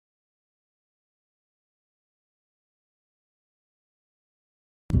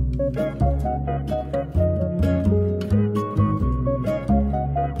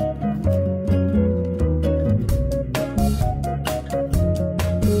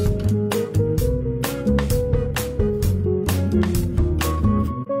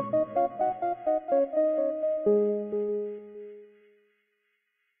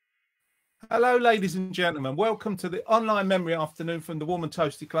Hello, ladies and gentlemen. Welcome to the Online Memory Afternoon from the Warm and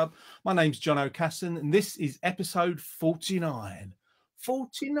Toasty Club. My name's John O'Casson, and this is episode 49.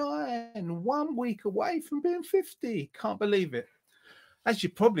 49, 1 week away from being 50. Can't believe it. As you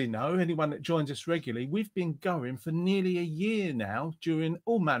probably know, anyone that joins us regularly, we've been going for nearly a year now during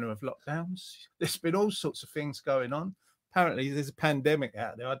all manner of lockdowns. There's been all sorts of things going on. Apparently, there's a pandemic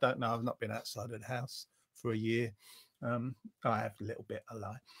out there. I don't know. I've not been outside of the house for a year. I have a little bit, I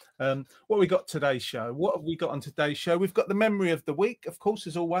lie. What we got today's show? What have we got on today's show? We've got the memory of the week, of course,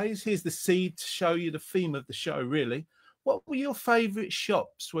 as always. Here's the seed to show you the theme of the show, really. What were your favourite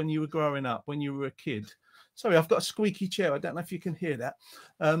shops when you were growing up, when you were a kid? Sorry, I've got a squeaky chair. I don't know if you can hear that.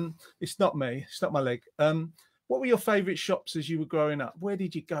 It's not me. It's not my leg. What were your favourite shops as you were growing up? Where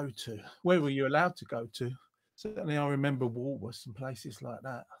did you go to? Where were you allowed to go to? Certainly, I remember Woolworths and places like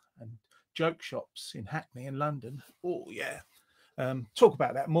that. And joke shops in Hackney in London. Oh, yeah. Talk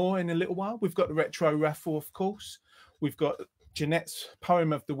about that more in a little while. We've got the retro raffle, of course. We've got Jeanette's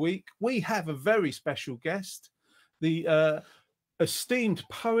poem of the week. We have a very special guest, the esteemed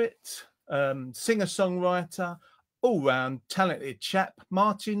poet, singer-songwriter, all-round talented chap,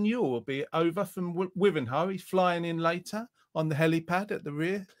 Martin Newell will be over from Wivenhoe. He's flying in later on the helipad at the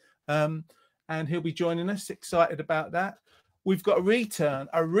rear, and he'll be joining us. Excited about that. We've got a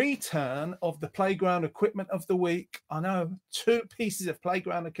return of the playground equipment of the week. I know, 2 pieces of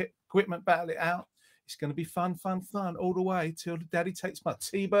playground equipment, battle it out. It's going to be fun, fun, fun all the way till Daddy takes my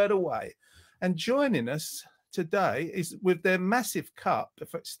T-Bird away. And joining us today is with their massive cup,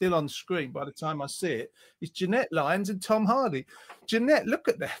 if it's still on screen by the time I see it, is Jeanette Lyons and Tom Hardy. Jeanette, look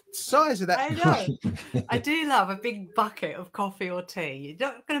at the size of that. I know. I do love a big bucket of coffee or tea. You're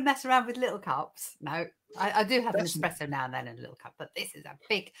not going to mess around with little cups. No. I do have an espresso now and then in a little cup, but this is a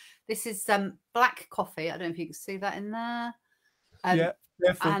big. This is black coffee. I don't know if you can see that in there. Yeah,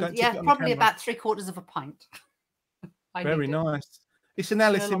 and yeah, probably about 3/4 of a pint. Very nice. It's an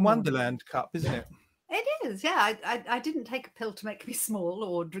Alice in Wonderland cup, isn't it? It is. Yeah, I didn't take a pill to make me small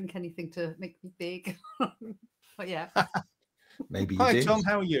or drink anything to make me big. But yeah. Maybe you Hi, did. Tom.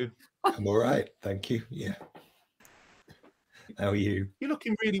 How are you? I'm all right, thank you. Yeah. How are you? You're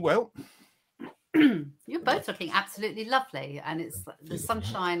looking really well. You're both looking absolutely lovely, and it's the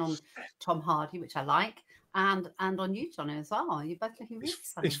sunshine on Tom Hardy, which I like, and on you, Johnny, as well. You're both looking really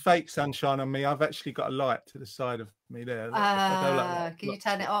sunny. It's fake sunshine on me. I've actually got a light to the side of me there. Can you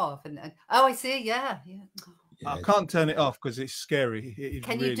turn it off? Oh, I see. Yeah. I can't turn it off because it's scary.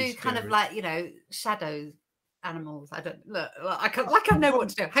 Can you do kind of like, shadow animals? I don't look. I know what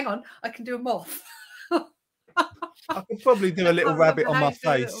to do. Hang on, I can do a moth. I could probably do a little rabbit on my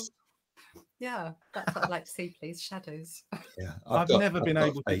face. Yeah, that's what I'd like to see, please. Shadows. Yeah, I've never been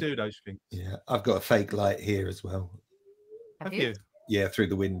able to do those things. Yeah, I've got a fake light here as well. Have you? Yeah, through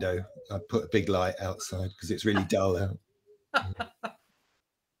the window. I put a big light outside because it's really dull out.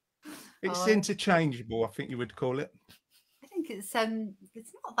 It's interchangeable, I think you would call it. I think it's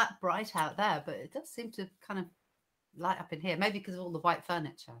not that bright out there, but it does seem to kind of light up in here. Maybe because of all the white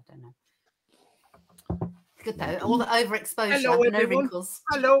furniture. I don't know. Good though, all the overexposure. Hello, no everyone. wrinkles.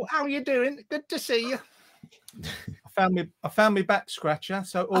 Hello, how are you doing? Good to see you. I found me back scratcher,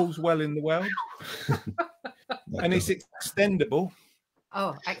 so all's well in the world. And it's extendable.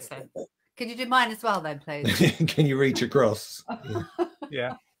 Oh, excellent. Can you do mine as well then, please? Can you reach across?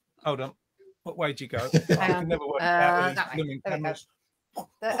 Yeah. Hold on. What way do you go? I can never work out that way. cameras.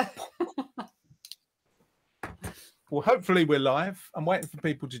 Well, hopefully we're live. I'm waiting for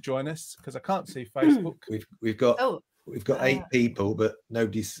people to join us because I can't see Facebook. We've got 8 people, but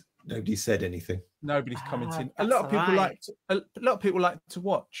nobody's said anything. Nobody's commenting. A lot of people like to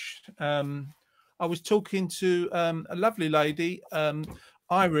watch. I was talking to a lovely lady,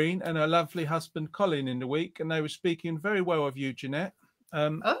 Irene, and her lovely husband Colin in the week, and they were speaking very well of you, Jeanette.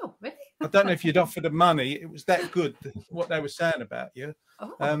 Oh, really? I don't know if you'd offered them money. It was that good, what they were saying about you.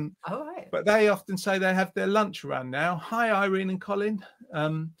 Oh, all right. But they often say they have their lunch run now. Hi, Irene and Colin.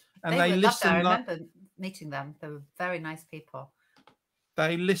 And they listen. I remember meeting them. They were very nice people.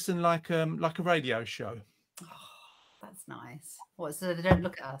 They listen like a radio show. Oh, that's nice. What? So they don't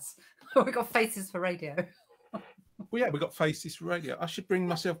look at us. We've got faces for radio. Well, yeah, we've got faces for radio. I should bring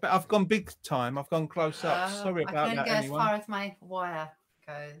myself back. I've gone big time. I've gone close up. Sorry about that. I can only go as far as my wire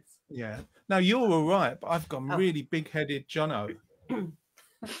goes. Yeah. No, you're all right, but I've gone really big-headed Jono.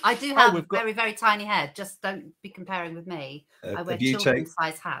 I do have we've got- very, very tiny hair. Just don't be comparing with me. I wear have you children's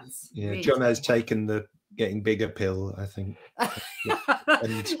size hats. Yeah, Really John has tiny. taken the getting bigger pill, I think.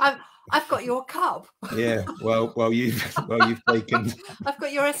 And I've got your cup. yeah, well, you've taken. I've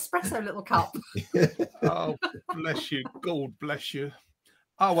got your espresso little cup. Oh, bless you. God bless you.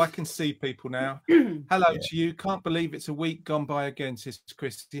 Oh, I can see people now. Hello Yeah. to you. Can't believe it's a week gone by again, says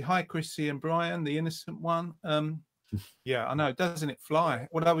Chrissy. Hi, Chrissy and Brian, the innocent one. Yeah, I know. Doesn't it fly?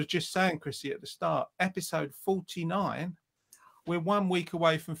 What I was just saying, Chrissy, at the start, episode 49, we're 1 week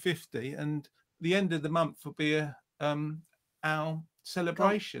away from 50, and the end of the month will be our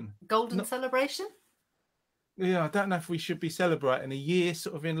celebration. Golden celebration? Yeah, I don't know if we should be celebrating a year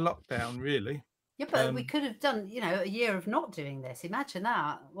sort of in lockdown, really. Yeah, but we could have done, a year of not doing this. Imagine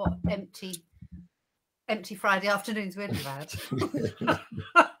that. What empty Friday afternoons we'd have had.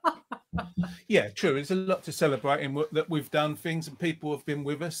 Yeah, true. There's a lot to celebrate in that we've done things and people have been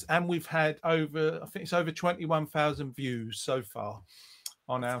with us, and we've had I think it's over 21,000 views so far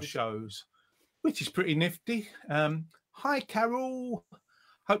on our shows, which is pretty nifty. Hi, Carol.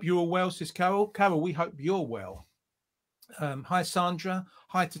 Hope you're all well, says Carol. Carol, we hope you're well. Hi, Sandra.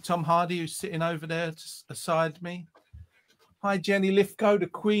 Hi to Tom Hardy, who's sitting over there beside me. Hi, Jenny Lithgow, the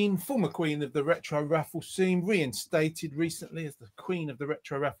queen, former queen of the retro raffle scene, reinstated recently as the queen of the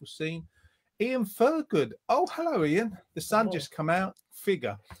retro raffle scene. Ian Fergood. Oh, hello, Ian. The sun just come out.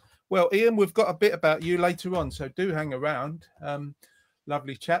 Figure. Well, Ian, we've got a bit about you later on, so do hang around.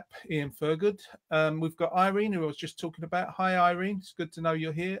 Lovely chap, Ian Fergood. We've got Irene, who I was just talking about. Hi, Irene. It's good to know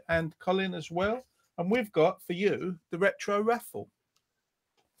you're here. And Colin as well. And we've got, for you, the retro raffle.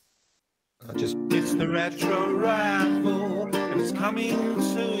 It's the retro raffle, and it's coming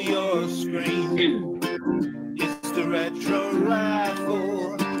to your screen. It's the retro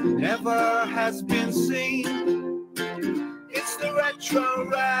raffle, never has been seen. It's the retro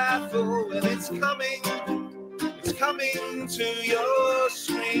raffle, and it's coming to your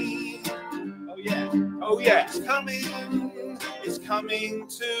screen. Oh yeah, oh yeah, it's coming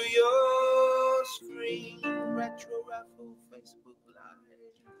to your screen. Retro raffle, Facebook Live.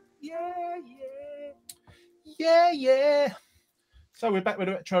 Yeah. So we're back with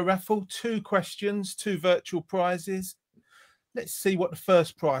a retro raffle. 2 questions, 2 virtual prizes. Let's see what the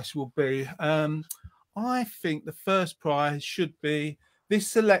first prize will be. I think the first prize should be this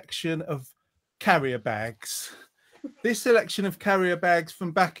selection of carrier bags. This selection of carrier bags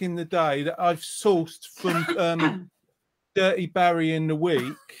from back in the day that I've sourced from Dirty Barry in the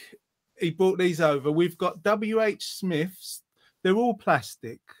Week. He brought these over. We've got WH Smith's. They're all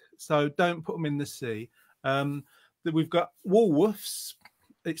plastic, so don't put them in the sea. We've got Woolworths.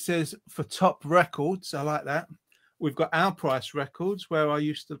 It says for top records. I like that. We've got Our Price Records, where I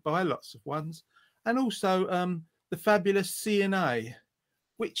used to buy lots of ones. And also the fabulous C&A,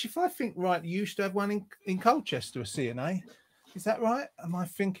 which, if I think right, you used to have one in Colchester, a C&A. Is that right? Am I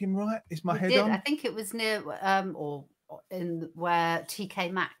thinking right? Is my head on? I think it was near or in where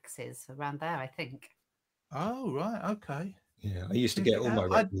TK Maxx is, around there, I think. Oh, right. Okay. Yeah, I used to get all my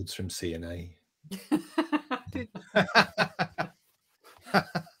records from C&A.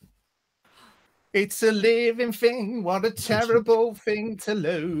 It's a living thing. What a terrible thing to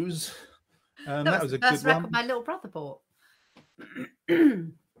lose. That was a good one. My little brother bought.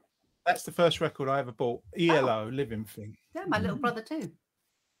 That's the first record I ever bought. ELO, Living Thing. Yeah, my little brother too.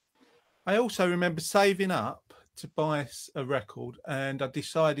 I also remember saving up to buy a record, and I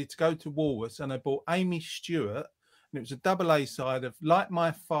decided to go to Woolworths, and I bought Amy Stewart, and it was a double A side of Light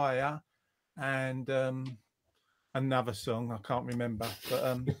My Fire and another song I can't remember,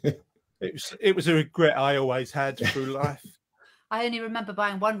 but it was a regret I always had through life. I only remember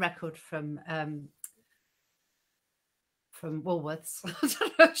buying one record from Woolworths.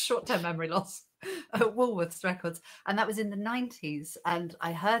 Short-term memory loss. Woolworths records, and that was in the 90s, and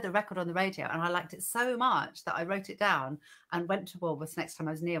I heard the record on the radio and I liked it so much that I wrote it down and went to Woolworths next time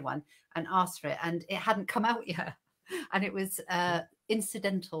I was near one and asked for it, and it hadn't come out yet, and it was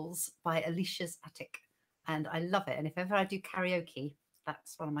Incidentals by Alicia's Attic, and I love it, and if ever I do karaoke,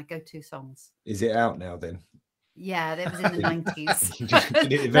 that's one of my go-to songs. Is it out now then? Yeah, it was in the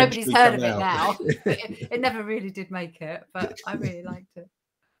 90s. Nobody's heard of it now. It never really did make it, but I really liked it.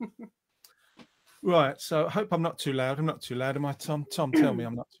 Right, so I hope I'm not too loud. I'm not too loud, am I, Tom? Tom, tell me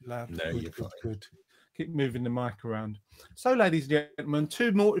I'm not too loud. No, you're fine. Good. Keep moving the mic around. So, ladies and gentlemen,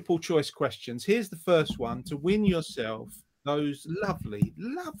 2 multiple choice questions. Here's the first one to win yourself those lovely,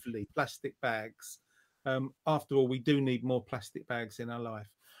 lovely plastic bags. After all, we do need more plastic bags in our life.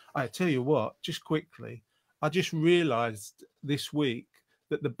 I tell you what, just quickly, I just realised this week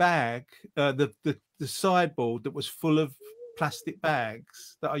that the bag, the sideboard that was full of plastic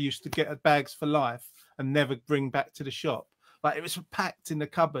bags that I used to get at Bags for Life and never bring back to the shop. Like it was packed in the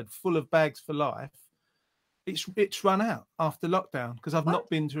cupboard full of Bags for Life. It's run out after lockdown because I've not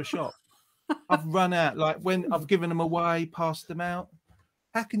been to a shop. I've run out, like when I've given them away, passed them out.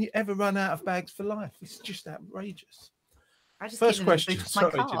 How can you ever run out of Bags for Life? It's just outrageous. I just First keep them in the question. boot of my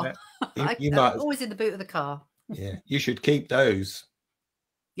Sorry, car. Jeanette. You They're might, always in the boot of the car. yeah, you should keep those.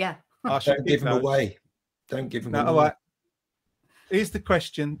 Yeah. I should Don't give keep them those. away. Don't give them No, away. all right. Here's the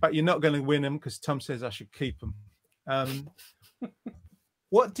question, but you're not going to win them because Tom says I should keep them.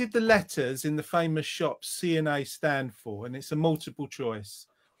 What did the letters in the famous shop C&A stand for? And it's a multiple choice.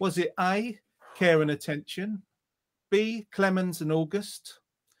 Was it A, care and attention, B, Clemens and August,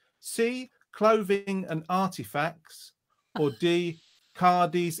 C, clothing and artifacts, or D,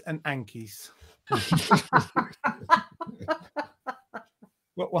 cardies and ankies?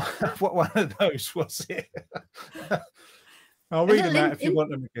 What one of those was it? I'll read them out if you want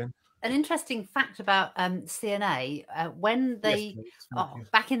them again. An interesting fact about CNA, when they, Yes, please.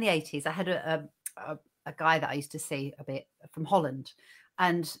 back in the 80s, I had a guy that I used to see a bit from Holland,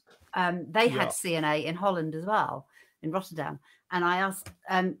 and they had CNA in Holland as well, in Rotterdam. And I asked,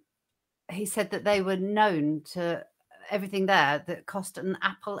 he said that they were known to everything there that cost an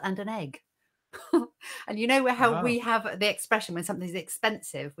apple and an egg. And you know how we have the expression when something's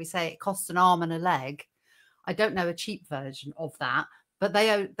expensive, we say it costs an arm and a leg. I don't know a cheap version of that, but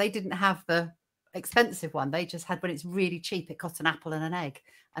they didn't have the expensive one. They just had when it's really cheap, it costs an apple and an egg,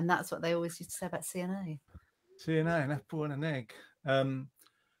 and that's what they always used to say about CNA. CNA, an apple and an egg.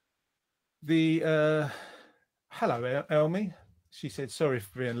 Hello, Elmy. She said, sorry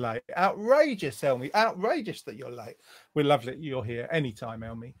for being late. Outrageous, Elmy. Outrageous that you're late. We're lovely that you're here anytime,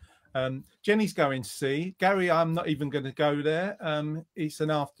 Elmy. Jenny's going to see. Gary, I'm not even going to go there. It's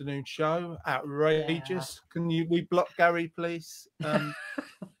an afternoon show. Outrageous. Yeah. Can we block Gary, please?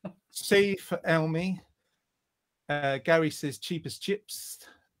 C for Elmy. Gary says cheapest chips.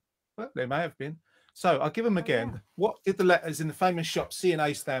 Well, they may have been. So I'll give them again. Yeah. What did the letters in the famous shop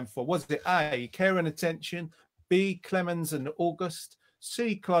C&A stand for? Was it A, care and attention, B, Clemens and August,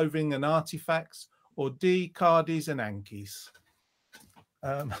 C, clothing and artifacts, or D, cardies and ankies?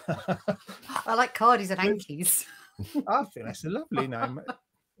 I like cardies and ankies. I think that's a lovely name.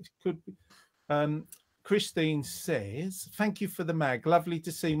 It could be. Christine says, thank you for the mag. Lovely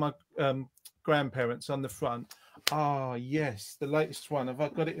to see my grandparents on the front. Ah, yes, the latest one. Have I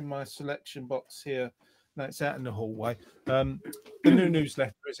got it in my selection box here? No, it's out in the hallway. The new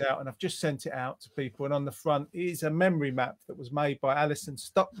newsletter is out, and I've just sent it out to people. And on the front is a memory map that was made by Alison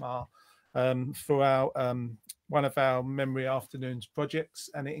Stockmar for our one of our Memory Afternoons projects,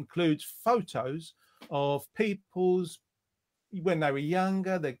 and it includes photos of people's when they were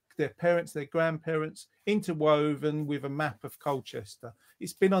younger, their parents, their grandparents, interwoven with a map of Colchester.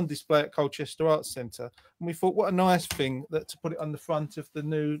 It's been on display at Colchester Arts Centre, and we thought, what a nice thing that to put it on the front of the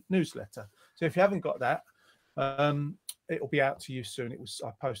new newsletter. So if you haven't got that, it'll be out to you soon.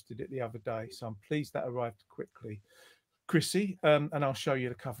 I posted it the other day, so I'm pleased that arrived quickly, Chrissy, and I'll show you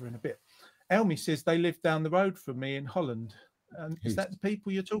the cover in a bit. Elmy says they live down the road from me in Holland. Is that the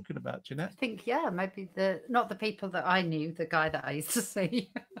people you're talking about, Jeanette? I think, yeah, maybe not the people that I knew, the guy that I used to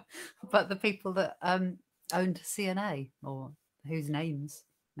see, but the people that owned CNA or whose names,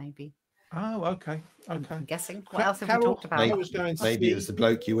 maybe. Oh, okay. I'm guessing. What else have we talked about? Maybe it was the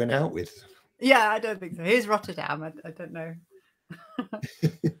bloke you went out with. Yeah, I don't think so. Here's Rotterdam. I don't know.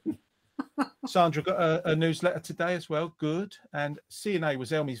 Sandra got a newsletter today as well. Good. And CNA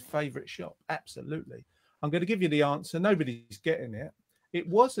was Elmy's favourite shop. Absolutely. I'm going to give you the answer. Nobody's getting it. It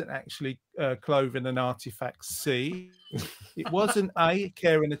wasn't actually clothing and artifacts C. It wasn't A,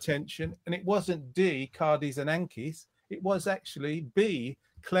 care and attention. And it wasn't D, cardies and ankies. It was actually B,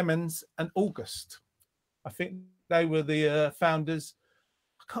 Clemens and August. I think they were the founders.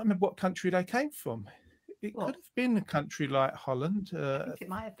 I can't remember what country they came from. It could have been a country like Holland. I think it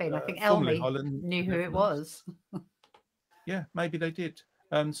might have been. I think Elmy knew who it was. Yeah, maybe they did.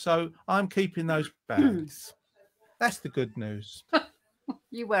 So I'm keeping those bags. That's the good news.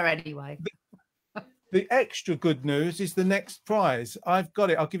 You were anyway. The extra good news is the next prize. I've got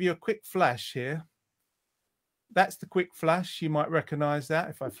it. I'll give you a quick flash here. That's the quick flash. You might recognise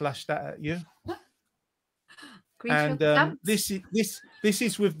that if I flash that at you. And this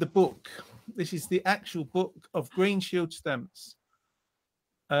is with the book. This is the actual book of Green Shield stamps.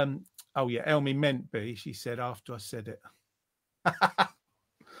 Oh yeah, Elmy meant B, she said after I said it.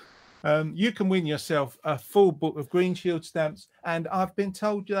 You can win yourself a full book of Green Shield stamps, and I've been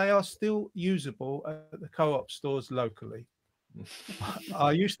told they are still usable at the co-op stores locally.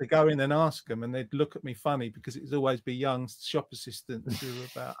 I used to go in and ask them, and they'd look at me funny because it'd always be young shop assistants who were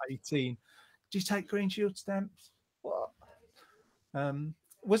about 18. Do you take Green Shield stamps? What?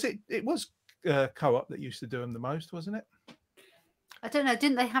 Was it? It was Co-op that used to do them the most, wasn't it? I don't know.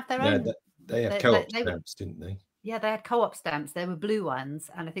 Didn't they have their No, own? they have Co-op stamps, didn't they? Yeah, they had Co-op stamps. They were blue ones,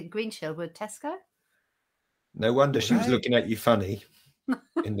 and I think Green Shield were Tesco. No wonder she was looking at you funny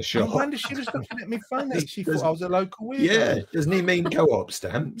in the shop. No wonder she was looking at me funny. She thought I was a local weirdo. Yeah, doesn't he mean Co-op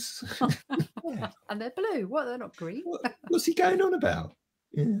stamps? Yeah. And they're blue. What? They're not green. What's he going on about?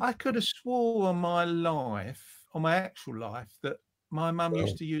 Yeah. I could have swore on my actual life, that my mum Well.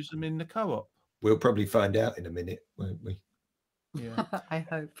 used to use them in the Co-op. We'll probably find out in a minute, won't we? Yeah. I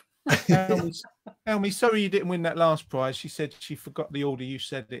hope. Elmy, sorry you didn't win that last prize. She said she forgot the order you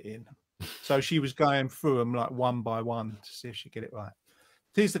said it in. So she was going through them like one by one to see if she get it right.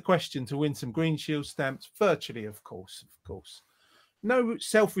 Here's the question to win some Green Shield stamps, virtually, of course. No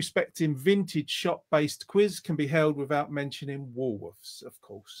self-respecting vintage shop-based quiz can be held without mentioning Woolworths, of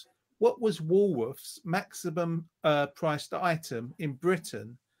course. What was Woolworths' maximum priced item in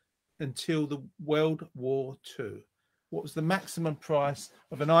Britain until the World War II? What was the maximum price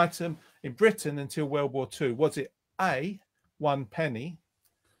of an item in Britain until World War II? Was it A, 1 penny,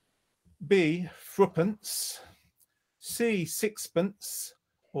 B, threepence, C, sixpence,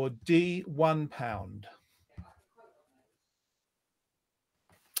 or D, £1?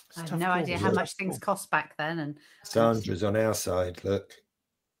 I have no idea how much things cost back then. And Sandra's on our side. Look,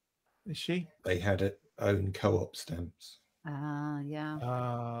 Is she? they had their own Co-op stamps.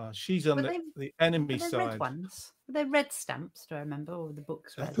 yeah. She's on Were the enemy Were they side. red ones? Were they red stamps? Do I remember? Or were the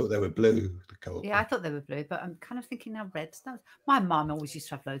books I red? thought they were blue. The Co-op. Yeah, I thought they were blue, but I'm kind of thinking now red stamps. My mum always used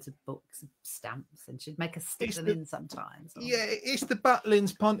to have loads of books of stamps, and she'd make us stick It's them the- in sometimes. or- Yeah, it's the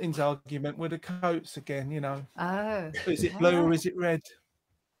Butlins Pontins argument with the coats again, you know. Oh. Is it blue or is it red?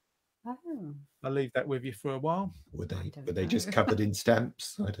 Oh. I'll leave that with you for a while. Were they? don't Were they just know. covered in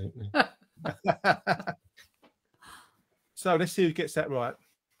stamps? I don't know. So let's see who gets that right.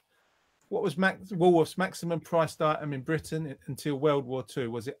 What was Woolworths' maximum priced item in Britain until World War II?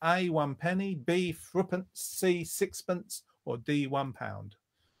 Was it A, 1 penny, B, threepence, C, sixpence, or D, £1?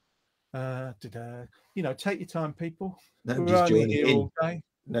 You know, take your time, people. Nobody's We're only joining here in. all day.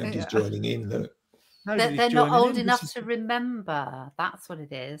 Nobody's Yeah. joining in. Look. Nobody's They're not joining old in. This enough is- to remember. That's what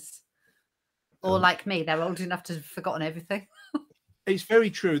it is. Or Oh. like me, they're old enough to have forgotten everything. It's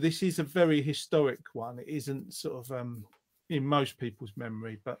very true. This is a very historic one. It isn't sort of in most people's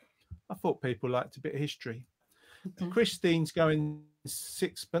memory, but I thought people liked a bit of history. Mhm. Christine's going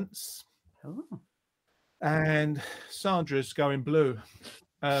sixpence, Oh. and Sandra's going blue.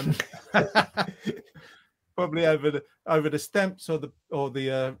 Probably over the stamps or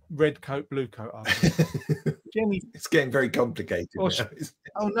the red coat, blue coat argument. Jenny, It's getting very complicated. Or now.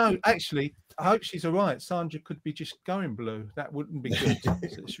 oh no, actually, I hope she's all right. Sandra could be just going blue. That wouldn't be good.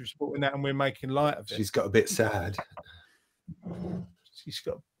 So she's reporting that, and we're making light of it. She's got a bit sad. She's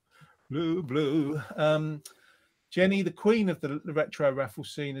got blue. Jenny, the queen of the retro raffle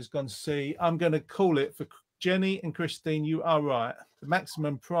scene, has gone C. I'm going to call it for Jenny and Christine. You are right. The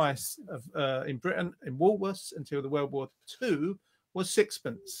maximum price of in Britain in Woolworths until the World War II was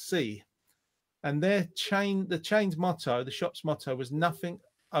sixpence. C. And the chain's motto, the shop's motto, was nothing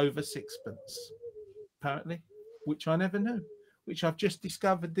over sixpence. Apparently, which I never knew, which I've just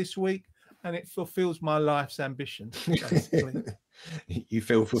discovered this week, and it fulfills my life's ambition. Basically. You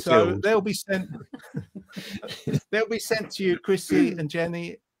feel So fulfilled. they'll be sent. They'll be sent to you, Chrissy and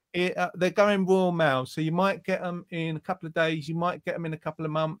Jenny. They're going Royal Mail, so you might get them in a couple of days. You might get them in a couple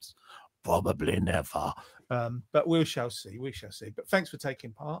of months. Probably never. But we shall see. We shall see. But thanks for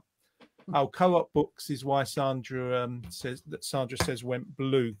taking part. Oh, Co-op books is why Sandra says went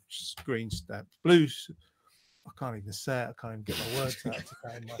blue screen stamp. Blues. I can't even say it. I can't even get my words out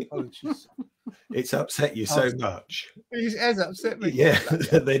today. My apologies. It's upset you so much. It has upset me. Yeah,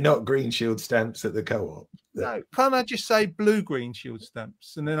 they're not Green Shield stamps at the Co-op. No, can't I just say blue green shield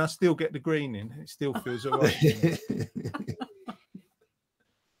stamps and then I still get the green in? It still feels all right.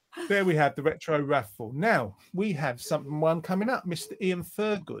 There we have the retro raffle. Now we have one coming up, Mr. Ian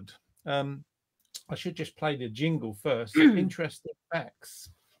Thurgood. I should just play the jingle first. Interesting facts.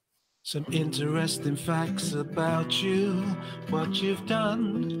 Some interesting facts about you, what you've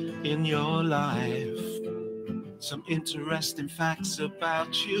done in your life. Some interesting facts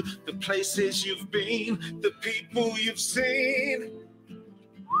about you, the places you've been, the people you've seen.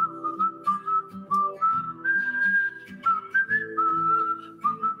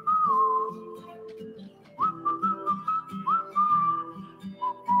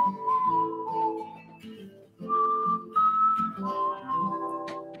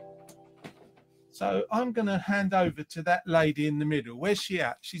 So I'm going to hand over to that lady in the middle. Where's she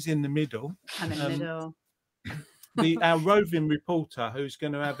at? She's in the middle. I'm in the middle. Our roving reporter, who's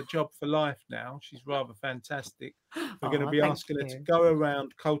going to have a job for life now. She's rather fantastic. We're going to be asking her to go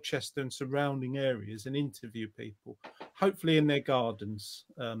around Colchester and surrounding areas and interview people, hopefully in their gardens.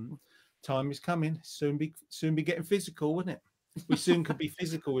 Time is coming. Soon be getting physical, wouldn't it? We soon could be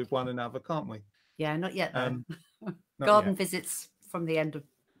physical with one another, can't we? Yeah, not yet though. Garden visits from the end of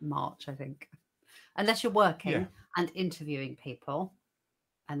March, I think, unless you're working and interviewing people,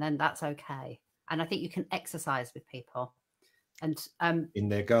 and then that's okay. And I think you can exercise with people, and in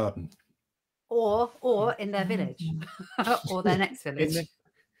their garden, or in their village, or their next village.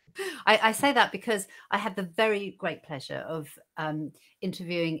 I say that because I had the very great pleasure of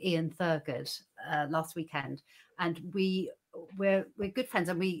interviewing Ian Thurgood last weekend, and we're good friends,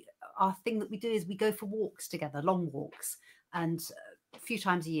 and our thing that we do is we go for walks together, long walks, and a few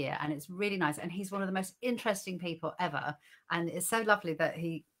times a year, and it's really nice. And he's one of the most interesting people ever, and it's so lovely that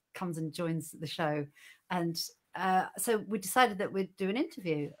he comes and joins the show. And so we decided that we'd do an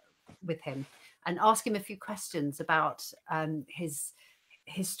interview with him and ask him a few questions about his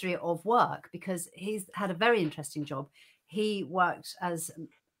history of work, because he's had a very interesting job. He worked as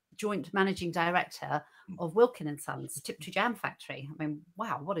joint managing director of Wilkin and Sons Tiptree Jam Factory. I mean,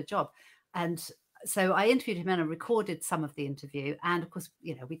 wow, what a job. And so I interviewed him and I recorded some of the interview, and of course,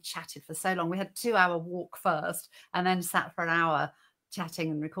 you know, we chatted for so long. We had a 2-hour walk first and then sat for an hour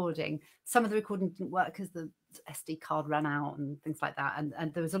chatting and recording. Some of the recording didn't work because the SD card ran out and things like that,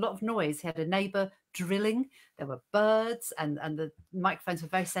 and there was a lot of noise. He had a neighbour drilling, there were birds, and the microphones were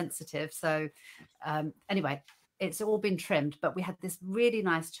very sensitive. So anyway, it's all been trimmed, but we had this really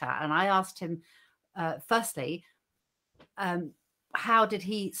nice chat, and I asked him firstly, how did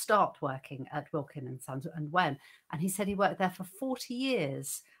he start working at Wilkin and Sons and when? And he said he worked there for 40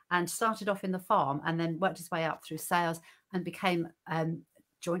 years and started off in the farm and then worked his way up through sales and became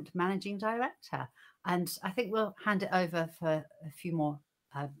joint managing director. And I think we'll hand it over for a few more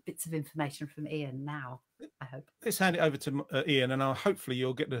bits of information from Ian now, I hope. Let's hand it over to Ian, and hopefully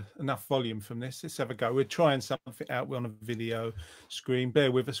you'll get enough volume from this. Let's have a go. We're trying something out. We're on a video screen.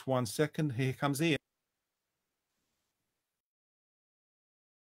 Bear with us 1 second. Here comes Ian.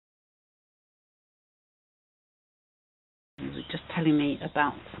 Just telling me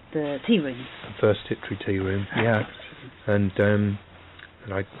about the tea room. The first Tiptree tea room, yeah. And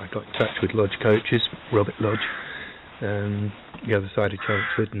I got in touch with Lodge Coaches, Robert Lodge, the other side of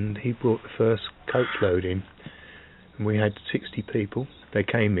Chelmsford, and he brought the first coach load in. And we had 60 people. They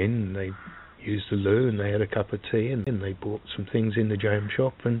came in, and they used the loo, and they had a cup of tea, and they bought some things in the jam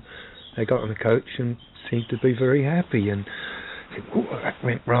shop, and they got on the coach and seemed to be very happy. And I think, oh, that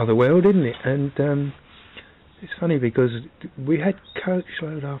went rather well, didn't it? And it's funny because we had coach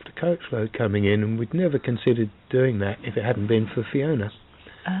load after coach load coming in, and we'd never considered doing that if it hadn't been for Fiona,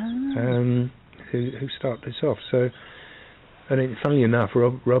 who started this off. So, and funnily enough,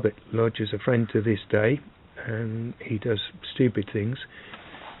 Robert Lodge is a friend to this day, and he does stupid things.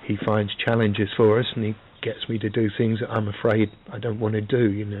 He finds challenges for us, and he gets me to do things that I'm afraid I don't want to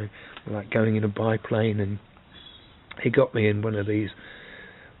do, you know, like going in a biplane. And he got me in one of these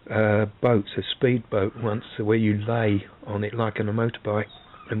boats, a speedboat once, where you lay on it like on a motorbike,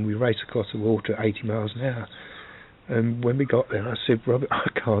 and we race across the water at 80 miles an hour. And when we got there, I said, Robert, I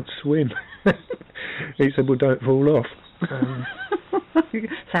can't swim. He said, well, don't fall off.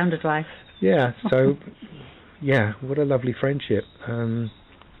 Sound advice. Yeah, so, yeah, what a lovely friendship.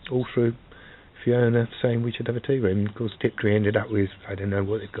 All through Fiona saying we should have a tea room. Of course, Tiptree ended up with, I don't know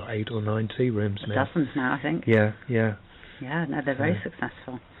what, they've got 8 or 9 tea rooms now. Dozens now, I think. Yeah. Yeah, no, they're very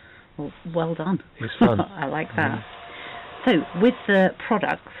successful. Well done. It's fun. I like that. So, with the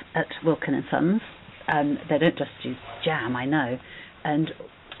products at Wilkin and Sons, they don't just do jam, I know. And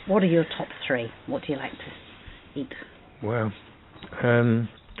what are your top 3? What do you like to eat? Well,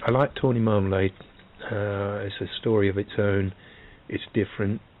 I like tawny marmalade. It's a story of its own. It's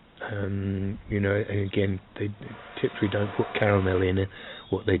different. You know, and again, Tiptree don't put caramel in it.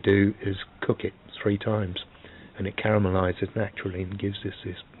 What they do is cook it 3 times, and it caramelizes naturally and gives us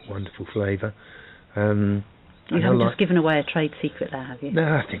this wonderful flavour. You haven't just given away a trade secret there, have you? No,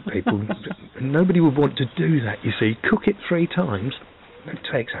 I think people, nobody would want to do that, you see. Cook it 3 times, it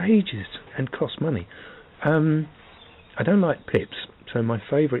takes ages and costs money. I don't like pips, so my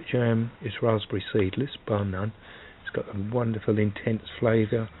favourite jam is raspberry seedless, bar none. It's got a wonderful intense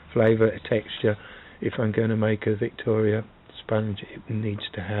flavour, a texture. If I'm going to make a Victoria sponge, it needs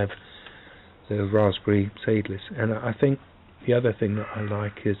to have the raspberry seedless. And I think the other thing that I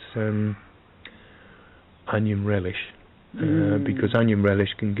like is onion relish, because onion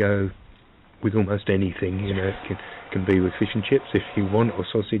relish can go with almost anything. You know, it can be with fish and chips if you want, or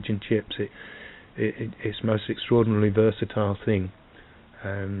sausage and chips. It's most extraordinarily versatile thing.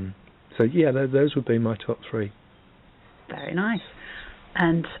 So yeah, those would be my top 3. Very nice.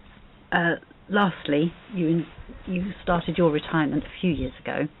 And lastly, you started your retirement a few years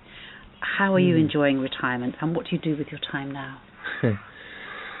ago. How are you enjoying retirement, and what do you do with your time now?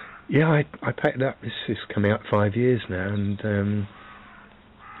 Yeah, I packed up. This is coming up 5 years now, and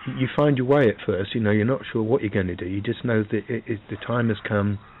you find your way at first. You know, you're not sure what you're going to do. You just know that the time has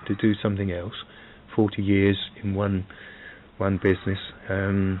come to do something else. 40 years in one business.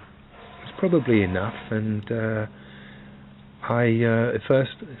 It's probably enough, and I at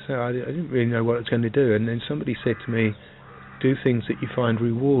first I didn't really know what I was going to do, and then somebody said to me, do things that you find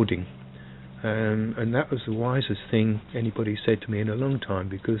rewarding, and that was the wisest thing anybody said to me in a long time,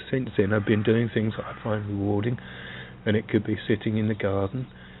 because since then I've been doing things that I find rewarding, and it could be sitting in the garden,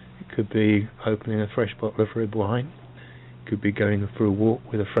 it could be opening a fresh bottle of red wine, it could be going for a walk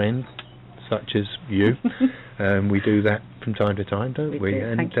with a friend such as you. We do that from time to time, don't we?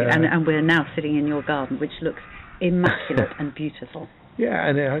 Do, thank you. And we're now sitting in your garden, which looks immaculate and beautiful. Yeah,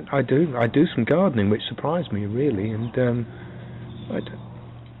 and I do some gardening, which surprised me really, and I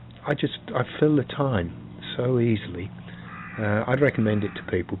fill the time so easily. I'd recommend it to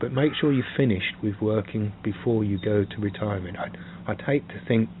people, but make sure you're finished with working before you go to retirement. I'd hate to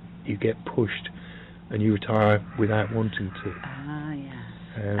think you get pushed and you retire without wanting to. Ah, yeah.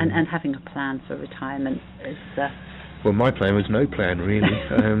 And having a plan for retirement is... Well, my plan was no plan, really.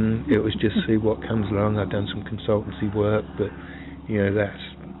 It was just see what comes along. I've done some consultancy work, but, you know,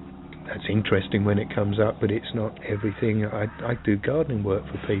 that's interesting when it comes up, but it's not everything. I do gardening work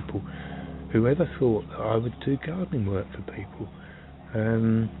for people. Whoever thought that I would do gardening work for people?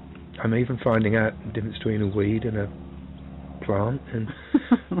 I'm even finding out the difference between a weed and a plant,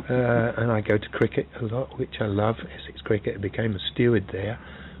 and I go to cricket a lot, which I love. Essex Cricket. I became a steward there,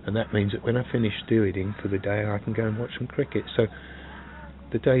 and that means that when I finish stewarding for the day, I can go and watch some cricket. So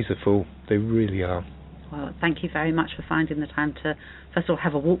the days are full. They really are. Well, thank you very much for finding the time to, first of all,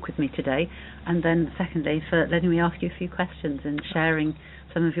 have a walk with me today, and then secondly, for letting me ask you a few questions and sharing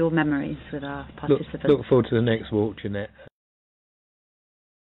some of your memories with our participants. Look forward to the next walk, Jeanette.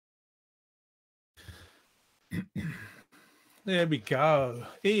 There we go.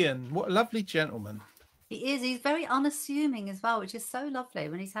 Ian, what a lovely gentleman. He is. He's very unassuming as well, which is so lovely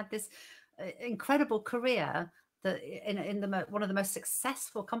when he's had this incredible career that in one of the most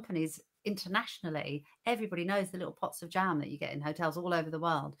successful companies internationally. Everybody knows the little pots of jam that you get in hotels all over the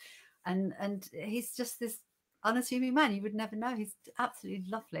world. And he's just this unassuming man. You would never know. He's absolutely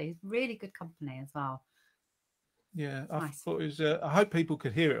lovely. He's really good company as well. Yeah, It's I nice. thought it was. I hope people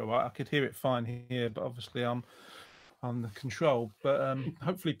could hear it all right. I could hear it fine here, but obviously I'm the control. But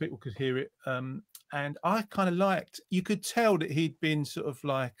hopefully people could hear it. And I kind of liked. You could tell that he'd been sort of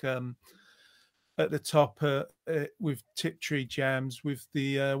like at the top with Tiptree jams, with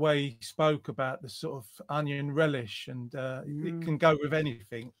the way he spoke about the sort of onion relish, and it can go with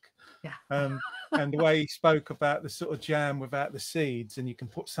anything. Yeah. And the way he spoke about the sort of jam without the seeds, and you can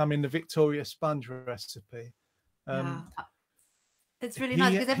put some in the Victoria sponge recipe. Yeah. It's really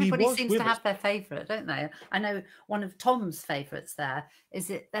nice because everybody seems to have their favourite, don't they? I know one of Tom's favourites there.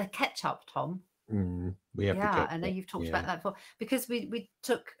 Is it their ketchup, Tom? We have I know you've talked about that before, because we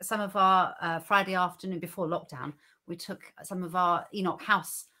took some of our Friday afternoon before lockdown, we took some of our Enoch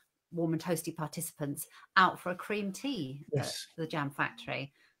House warm and toasty participants out for a cream tea at the Jam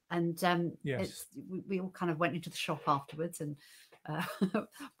Factory, and we all kind of went into the shop afterwards and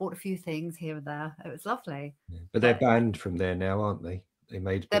bought a few things here and there. It was lovely. But they're banned from there now, aren't they? They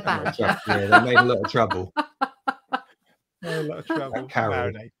made they're banned. Yeah, they made a lot of trouble. A lot of trouble.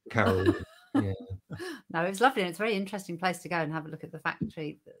 Carol. Yeah. No, it was lovely, and it's a very interesting place to go and have a look at the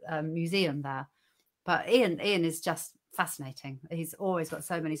factory museum there. But Ian is just fascinating. He's always got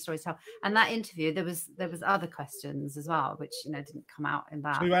so many stories to tell. And that interview, there was other questions as well, which didn't come out in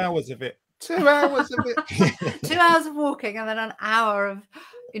that. 2 hours of it. 2 hours of it. 2 hours of walking and then an hour of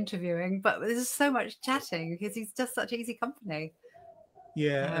interviewing. But there's so much chatting because he's just such easy company.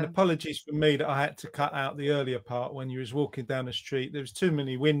 Yeah, and apologies for me that I had to cut out the earlier part when you was walking down the street. There was too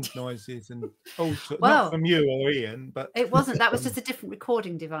many wind noises and also not from you or Ian, but it wasn't. That was just a different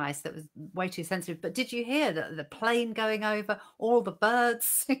recording device that was way too sensitive. But did you hear the plane going over, all the birds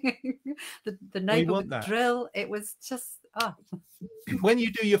singing, the neighbour with the drill? It was just When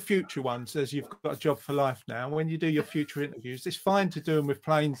you do your future ones, as you've got a job for life now, when you do your future interviews, it's fine to do them with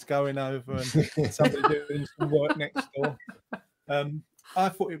planes going over and somebody doing some work next door. I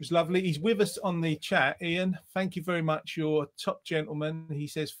thought it was lovely. He's with us on the chat. Ian, thank you very much. You're a top gentleman. He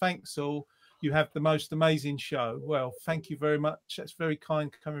says, thanks all. You have the most amazing show. Well, thank you very much. That's very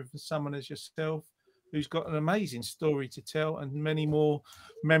kind coming from someone as yourself, who's got an amazing story to tell and many more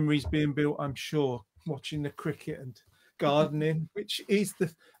memories being built, I'm sure, watching the cricket and gardening, which is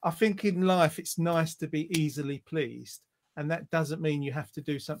I think in life it's nice to be easily pleased. And that doesn't mean you have to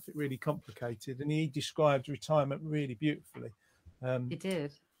do something really complicated. And he described retirement really beautifully. He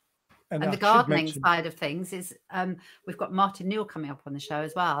did. And the gardening side of things is we've got Martin Newell coming up on the show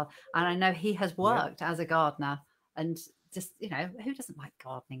as well. And I know he has worked as a gardener, and just, you know, who doesn't like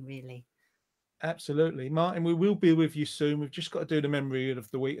gardening really? Absolutely. Martin, we will be with you soon. We've just got to do the memory of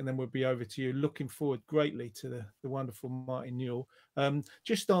the week and then we'll be over to you. Looking forward greatly to the wonderful Martin Newell.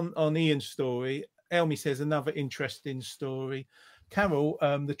 Just on Ian's story, Elmy says another interesting story. Carol,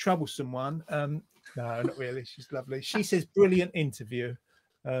 the troublesome one. No, not really. She's lovely. She says, brilliant interview.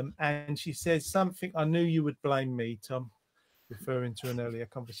 And she says something, I knew you would blame me, Tom, referring to an earlier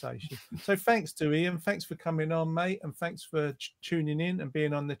conversation. So thanks to Ian. Thanks for coming on, mate. And thanks for tuning in and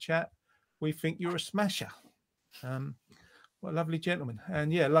being on the chat. We think you're a smasher. What a lovely gentleman.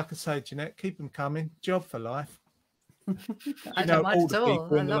 And yeah, like I say, Jeanette, keep them coming. Job for life. I don't mind at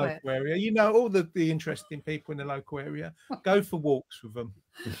all. I love it. Area. You know all the interesting people in the local area. Go for walks with them.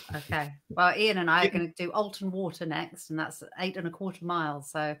 Okay. Well, Ian and I are going to do Alton Water next, and that's 8.25 miles.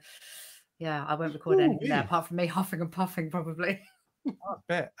 So yeah, I won't record anything there apart from me huffing and puffing probably. I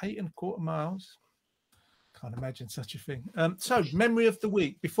bet 8.25 miles. Can't imagine such a thing. So memory of the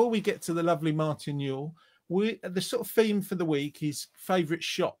week. Before we get to the lovely Martin Newell, the sort of theme for the week is favourite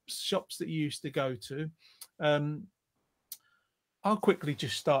shops that you used to go to. I'll quickly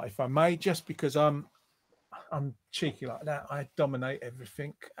just start, if I may, just because I'm cheeky like that. I dominate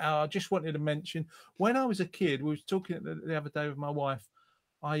everything. I just wanted to mention, when I was a kid, we were talking the other day with my wife,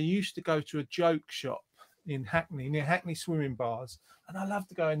 I used to go to a joke shop in Hackney, near Hackney Swimming Bars, and I loved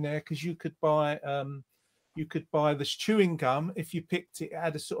to go in there because you could buy the chewing gum. If you picked it, it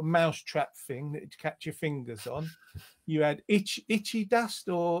had a sort of mouse trap thing that you'd catch your fingers on. You had itchy dust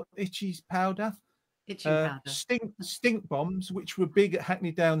or itchy's powder. Stink bombs, which were big at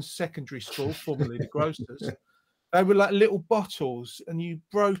Hackney Downs Secondary School, formerly the Grocers. They were like little bottles, and you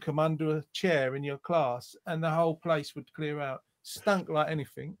broke them under a chair in your class, and the whole place would clear out. Stunk like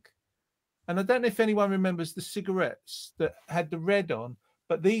anything. And I don't know if anyone remembers the cigarettes that had the red on,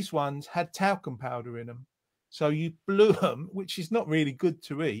 but these ones had talcum powder in them. So you blew them, which is not really good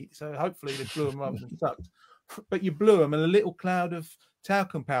to eat. So hopefully they blew them rather than sucked. But you blew them, and a little cloud of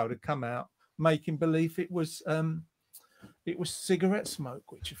talcum powder come out, making believe it was cigarette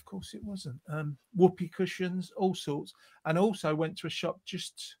smoke, which of course it wasn't. Whoopee cushions, all sorts. And also went to a shop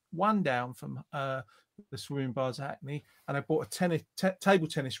just one down from the Swimming Bars at Hackney, and I bought a table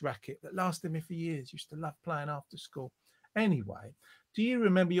tennis racket that lasted me for years. Used to love playing after school. Anyway, do you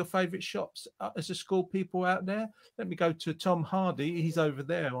remember your favourite shops as a school, people out there? Let me go to Tom Hardy. He's over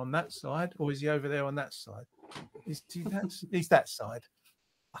there on that side, or is he over there on that side? He's that side.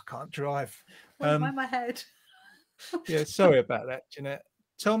 I can't drive. Why my head? Yeah, sorry about that, Jeanette.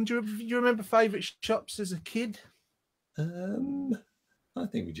 Tom, do you remember favourite shops as a kid? I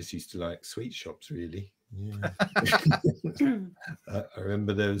think we just used to like sweet shops, really. Yeah. I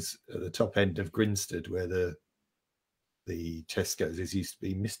remember there was at the top end of Grinstead where the Tesco's used to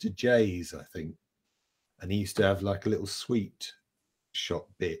be Mr. J's, I think, and he used to have like a little sweet shop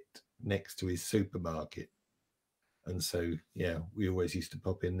bit next to his supermarket. And so, yeah, we always used to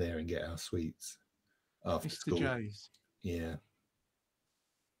pop in there and get our sweets after school. Mr. J's. Yeah.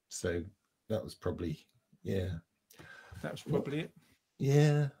 So that was probably, That was probably it.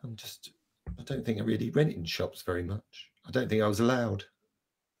 Yeah, I don't think I really went in shops very much. I don't think I was allowed.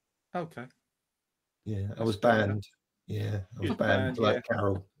 Okay. Yeah, I was banned. Yeah, I was banned like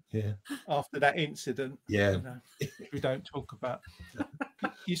Carol. Yeah. After that incident. Yeah. You know, we don't talk about.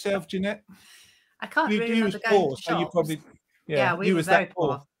 Yourself, Jeanette? I can't really remember going to shops. So you probably, we were very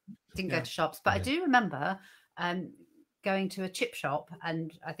poor. Didn't Yeah. go to shops, but I do remember going to a chip shop,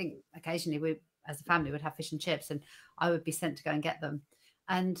 and I think occasionally we, as a family, would have fish and chips, and I would be sent to go and get them.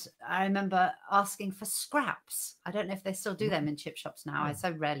 And I remember asking for scraps. I don't know if they still do them in chip shops now. I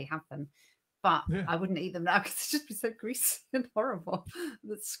so rarely have them, but I wouldn't eat them now because they'd just be so greasy and horrible.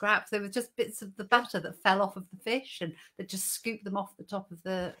 The scraps, they were just bits of the batter that fell off of the fish, and they'd just scoop them off the top of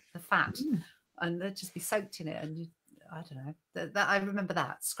the fat. And they'd just be soaked in it, and I don't know. That I remember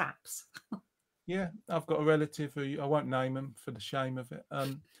that scraps. Yeah, I've got a relative who I won't name him for the shame of it,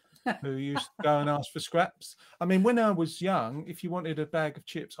 who used to go and ask for scraps. I mean, when I was young, if you wanted a bag of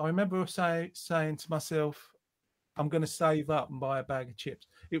chips, I remember saying to myself, "I'm going to save up and buy a bag of chips."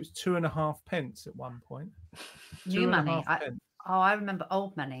 It was 2.5 pence at one point. New money. I remember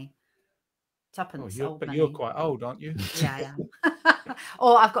old money. Tuppence. Oh, old but money. you're quite old, aren't you? Yeah, yeah.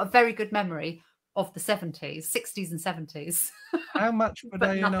 Or I've got a very good memory of the 70s, 60s and 70s. How much were But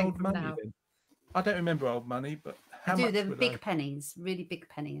they in nothing old from money now. then? I don't remember old money, but how I do. much They were were big they? pennies, really big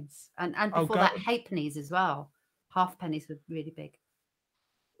pennies, and Oh, before that, halfpennies as well. Half pennies were really big.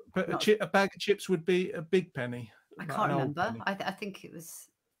 But Not- a bag of chips would be a big penny. I like can't an old remember. penny. I think it was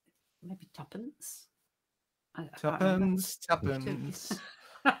maybe tuppence. I can't remember. Tuppence.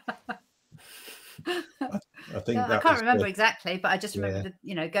 I think Yeah, I that can't was remember the- exactly, but I just remember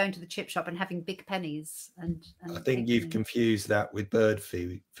Yeah. going to the chip shop and having big pennies. And I think big you've pennies. confused that with bird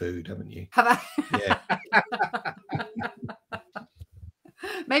food, haven't you? Have I? Yeah.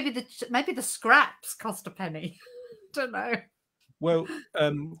 maybe the scraps cost a penny. Don't know. Well,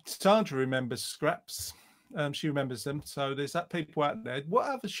 Sandra remembers scraps. She remembers them. So there's that people out there. What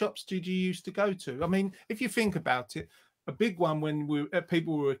other shops did you used to go to? I mean, if you think about it, a big one when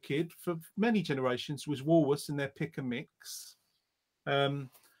people were a kid for many generations was Woolworths and their pick and mix.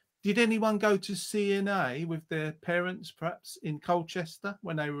 Did anyone go to C&A with their parents, perhaps in Colchester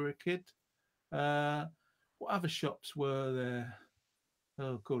when they were a kid? What other shops were there?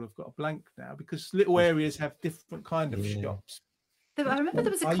 Oh God, I've got a blank now because little areas have different kind of Yeah. shops. I remember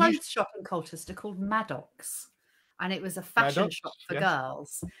there was a I clothes used- shop in Colchester called Maddox, and it was a fashion Maddox, shop for yeah.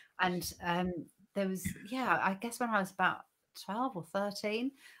 girls. And there was, I guess when I was about 12 or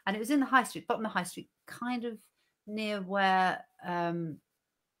 13, and it was in the High Street, bottom of the High Street, kind of near where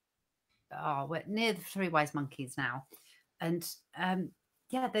we're near the Three Wise Monkeys now. And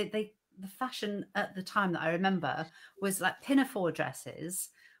the fashion at the time that I remember was like pinafore dresses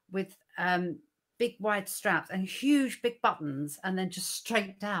with big wide straps and huge big buttons, and then just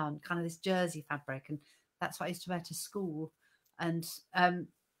straight down, kind of this jersey fabric, and that's what I used to wear to school. And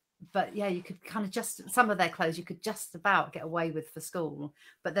but yeah, you could kind of just some of their clothes you could just about get away with for school,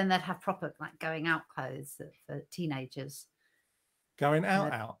 but then they'd have proper like going out clothes for teenagers. Going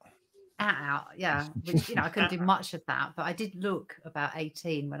out. Yeah, which I couldn't do much of that, but I did look about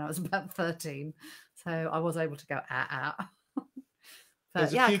 18 when I was about 13, so I was able to go out. But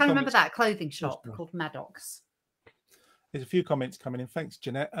There's a yeah, I few can't remember comments- that clothing shop sorry. called Maddox. There's a few comments coming in. Thanks,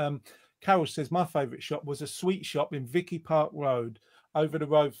 Jeanette. Carol says my favourite shop was a sweet shop in Vicky Park Road, over the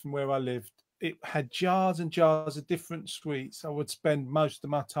road from where I lived. It had jars and jars of different sweets. I would spend most of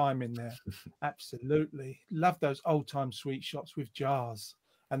my time in there. Absolutely. Love those old time sweet shops with jars.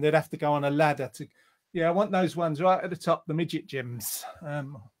 And they'd have to go on a ladder to, I want those ones right at the top, the midget gems.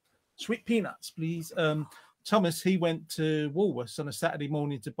 Sweet peanuts, please. Thomas, he went to Woolworths on a Saturday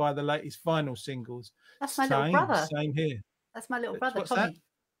morning to buy the latest vinyl singles. That's my little brother. Same here. That's my little brother, What's Tommy. that?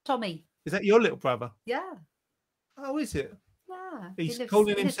 Tommy. Is that your little brother? Yeah. Oh, is it? Yeah. He's he lives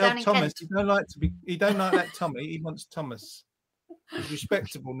calling down himself in Thomas. Kent. He don't like that Tommy. He wants Thomas. He's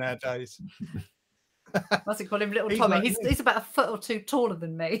respectable nowadays. Mustn't call him little He's Tommy. like He's, me. he's about a foot or two taller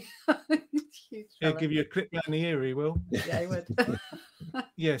than me. Huge He'll fella. give you a clip round the ear, he will. Yeah, he would.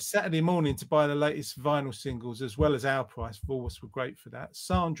 Yeah, Saturday morning to buy the latest vinyl singles as well as our price. Woolworths were great for that.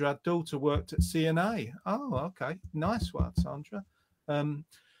 Sandra, daughter, worked at C&A. Oh, okay. Nice one, Sandra.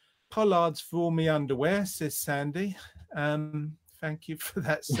 Pollards for all me underwear, says Sandy. Thank you for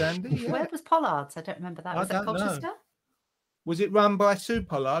that, Sandy. Yeah. Where was Pollard's? I don't remember that. I Was that don't know. Colchester? Was it run by Sue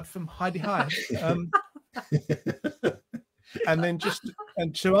Pollard from Heidi High? And then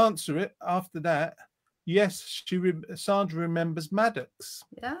and to answer it after that, yes, Sandra remembers Maddox.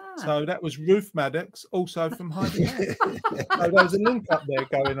 Yeah. So that was Ruth Maddox, also from Heidi High. So there was a link up there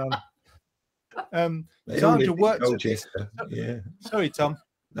going on. They all lived Sandra in worked. Colchester. Yeah. Sorry, Tom.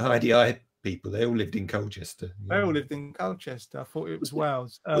 The Heidi Eye people, they all lived in Colchester. They Yeah. all lived in Colchester. I thought it was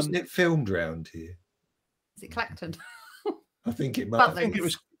Wales. Wasn't it filmed round here? Is it Clacton? I think it might. But I think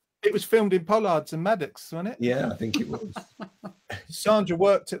it was filmed in Pollards and Maddox, wasn't it? Yeah, I think it was. Sandra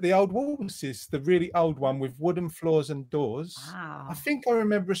worked at the old Woolworths, the really old one with wooden floors and doors. Wow. I think I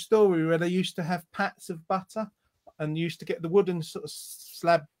remember a story where they used to have pats of butter and you used to get the wooden sort of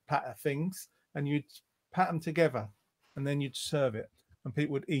slab patter things and you'd pat them together and then you'd serve it and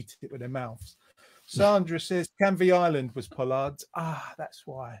people would eat it with their mouths. Sandra says Canvey Island was Pollard's. Ah, that's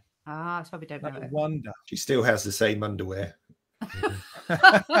why. I probably don't know No it. wonder. She still has the same underwear.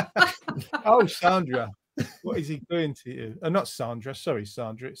 Oh, Sandra, what is he doing to you? Not Sandra, sorry,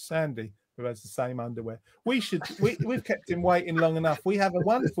 Sandra. It's Sandy who has the same underwear. We've kept him waiting long enough. We have a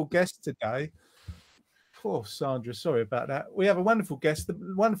wonderful guest today. Poor Sandra, sorry about that. We have a wonderful guest. The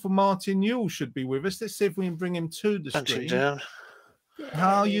wonderful Martin Newell should be with us. Let's see if we can bring him to the Punching screen. down.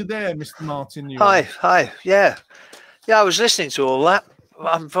 How are you there, Mr. Martin Newell? Hi. Yeah. I was listening to all that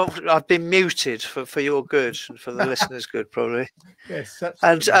I've been muted for your good and for the listeners' good, probably. Yes,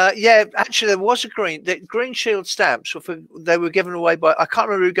 and absolutely. yeah, actually, there was a Green Shield stamps. They were given away by, I can't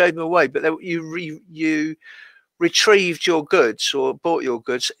remember who gave them away, but you retrieved your goods or bought your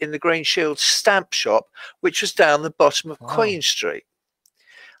goods in the Green Shield stamp shop, which was down the bottom of Queen Street.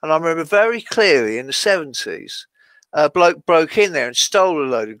 And I remember very clearly in the 70s, a bloke broke in there and stole a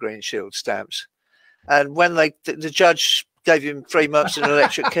load of Green Shield stamps. And when the judge gave him 3 months in an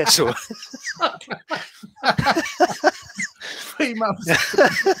electric kettle. 3 months in an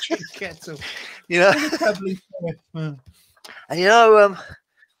electric kettle. You know? And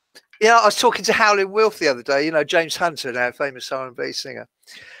you know, I was talking to Howlin' Wolf the other day, you know, James Hunter, now famous R&B singer.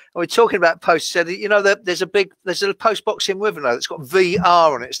 And we're talking about posts. Said, you know, there's a post box in Wivenhoe that's got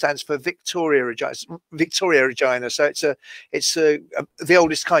VR on it. It stands for Victoria Regina. So it's the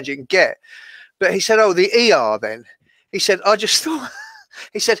oldest kind you can get. But he said, oh, the ER then. He said, I just thought.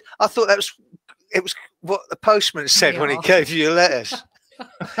 He said, I thought it was what the postman said when he gave you your letters.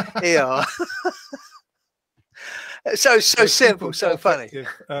 ER. so simple, so funny.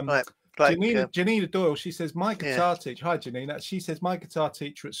 Right. Like, Janina Doyle, she says, my guitar teacher, hi Janina, she says, my guitar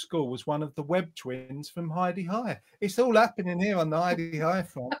teacher at school was one of the Webb twins from Heidi High. It's all happening here on the Heidi High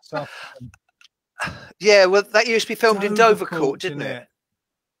front. So, yeah, well, that used to be filmed in Dovercourt, didn't it?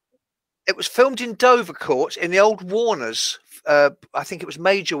 It was filmed in Dovercourt in the old Warners. I think it was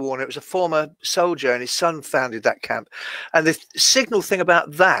Major Warner. It was a former soldier, and his son founded that camp. And the signal thing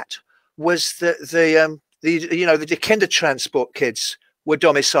about that was that the Kindertransport kids were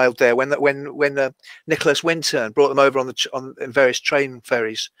domiciled there when Nicholas Winturn brought them over on various train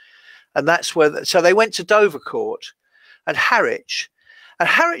ferries, and that's where. So they went to Dovercourt and Harwich, and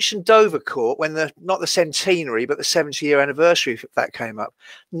Dovercourt, when not the centenary but the 70-year anniversary of that came up,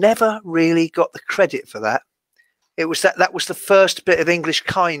 never really got the credit for that. It was that was the first bit of English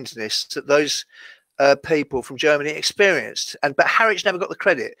kindness that those people from Germany experienced, but Harwich never got the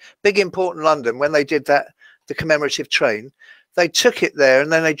credit. Big important London, when they did that, the commemorative train. They took it there and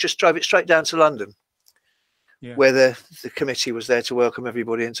then they just drove it straight down to London, where the committee was there to welcome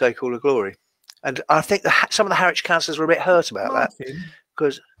everybody and take all the glory. And I think some of the Harwich councillors were a bit hurt about that.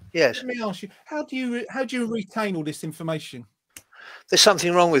 Because, yes. Let me ask you, how do you retain all this information? There's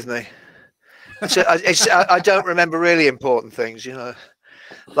something wrong with me. I don't remember really important things, you know,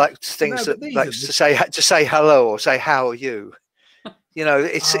 like things to say hello or say how are you. You know,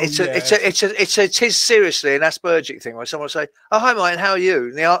 it is seriously an Aspergic thing where someone will say, "Oh, hi, Martin, how are you?"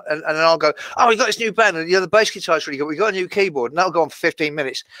 And then I'll go, "Oh, we got this new band, and the bass guitar's really good. We got a new keyboard," and that'll go on for 15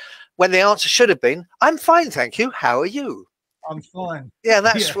 minutes. When the answer should have been, "I'm fine, thank you. How are you?" I'm fine. Yeah,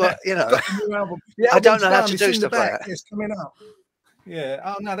 that's what you know. I don't know how to do stuff like that. It's coming up. Yeah.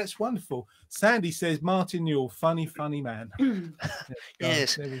 Oh no, that's wonderful. Sandy says, "Martin, you're funny man."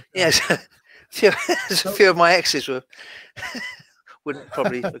 Yes. Yes. A few of my exes wouldn't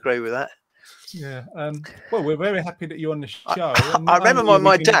probably agree with that. Yeah. Well, we're very happy that you're on the show. I remember when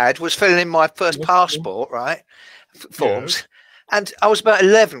my dad was filling in my first passport, right, forms, and I was about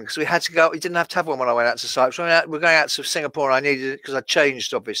 11 because we had to go. We didn't have to have one when I went out to Cyprus. We're going out to Singapore, and I needed it because I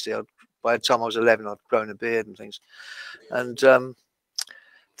changed. Obviously, by the time I was 11, I'd grown a beard and things, and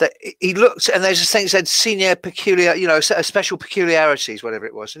he looked, and there's this thing that said senior peculiar, you know, special peculiarities, whatever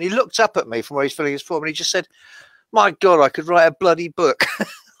it was, and he looked up at me from where he's filling his form, and he just said, "My God, I could write a bloody book."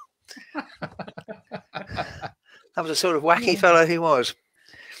 That was a sort of wacky fellow he was.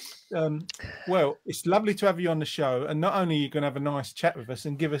 Well, it's lovely to have you on the show, and not only are you going to have a nice chat with us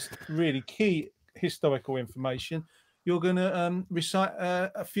and give us really key historical information, you're going to recite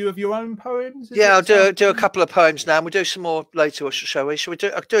a few of your own poems. Yeah, I'll do a couple of poems now, and we'll do some more later, shall we? Shall we do?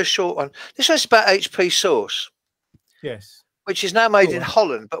 I'll do a short one. This one's about H.P. Sauce. Yes. Which is now made in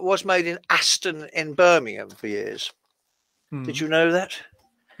Holland, but was made in Aston in Birmingham for years. Did you know that?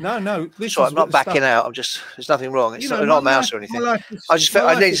 No. So I'm not backing out. I'm just, there's nothing wrong. It's not a mouse or anything. I just felt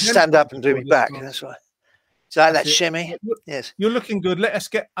I need to stand up and do me back. That's why. Is that shimmy? Yes. You're looking good. Let us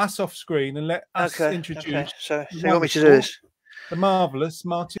get us off screen and let us introduce. Okay. So you want me to do this? The marvellous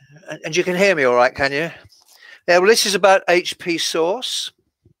Martin. And you can hear me all right, can you? Yeah, well, this is about H.P. Sauce,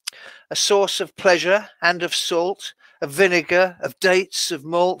 a source of pleasure and of salt, of vinegar, of dates, of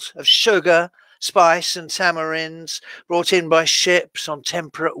malt, of sugar, spice and tamarinds, brought in by ships on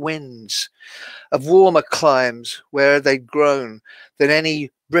temperate winds, of warmer climes where they'd grown than any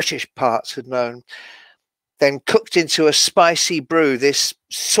British parts had known, then cooked into a spicy brew, this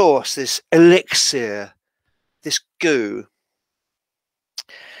sauce, this elixir, this goo.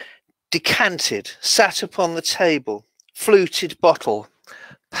 Decanted, sat upon the table, fluted bottle,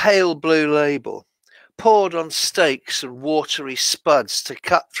 pale blue label, poured on steaks and watery spuds to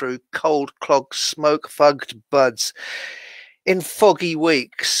cut through cold clogged smoke-fugged buds, in foggy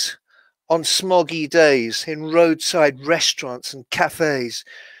weeks, on smoggy days, in roadside restaurants and cafes,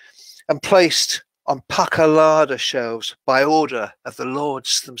 and placed on puckalada shelves by order of the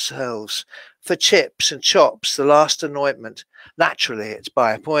lords themselves. For chips and chops, the last anointment. Naturally, it's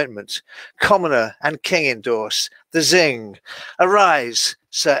by appointment. Commoner and king endorse the zing. Arise,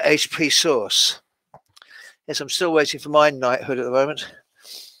 Sir H.P. Sauce. Yes, I'm still waiting for my knighthood at the moment.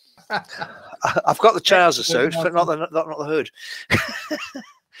 I've got the trouser suit, but not the hood.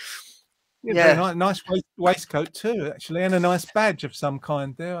 Yeah, nice waistcoat too, actually, and a nice badge of some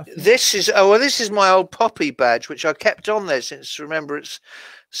kind there. I think. This is my old Poppy badge, which I kept on there since. Remember, it's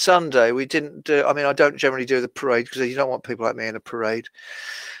Sunday. We didn't do. I mean, I don't generally do the parade because you don't want people like me in a parade.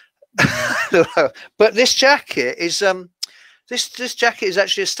 But this jacket is this jacket is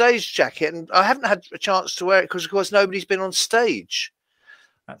actually a stage jacket, and I haven't had a chance to wear it because, of course, nobody's been on stage.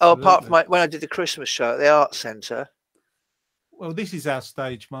 Absolutely. Oh, apart from when I did the Christmas show at the Art Centre. Well, this is our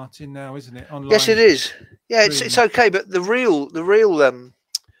stage, Martin. Now, isn't it? Online. Yes, it is. Yeah, it's okay, but the real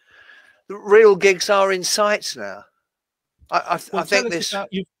gigs are in sight now. I think this.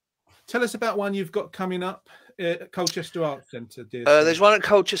 Tell us about one you've got coming up at Colchester Art Centre, dear. There's one at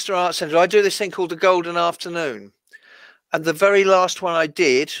Colchester Art Centre. I do this thing called the Golden Afternoon, and the very last one I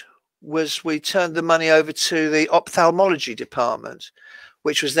did was we turned the money over to the ophthalmology department,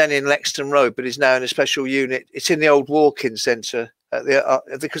 which was then in Lexton Road, but is now in a special unit. It's in the old walk-in centre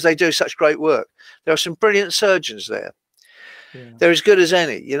because they do such great work. There are some brilliant surgeons there. Yeah. They're as good as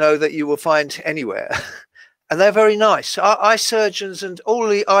any, that you will find anywhere. And they're very nice. Eye surgeons and all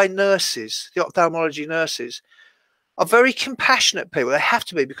the eye nurses, the ophthalmology nurses, are very compassionate people. They have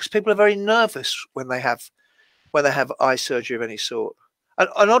to be, because people are very nervous when they have eye surgery of any sort.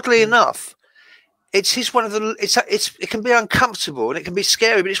 And oddly enough, it can be uncomfortable and it can be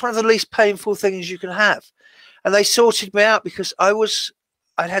scary, but it's one of the least painful things you can have. And they sorted me out because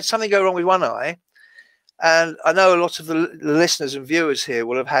I'd had something go wrong with one eye, and I know a lot of the listeners and viewers here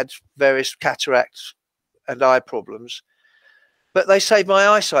will have had various cataracts and eye problems, but they saved my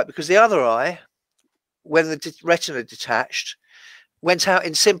eyesight because the other eye, when the retina detached, went out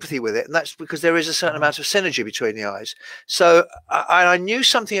in sympathy with it, and that's because there is a certain amount of synergy between the eyes. So I knew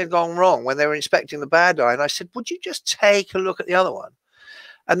something had gone wrong when they were inspecting the bad eye, and I said, would you just take a look at the other one?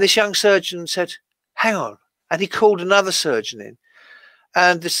 And this young surgeon said, hang on, and he called another surgeon in,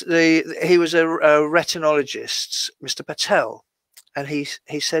 and he was a retinologist, Mr. Patel, and he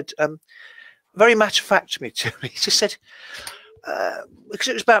said, very matter-of-fact to me, he just said, because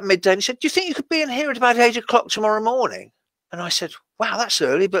it was about midday, and he said, do you think you could be in here at about 8 o'clock tomorrow morning? And I said, wow, that's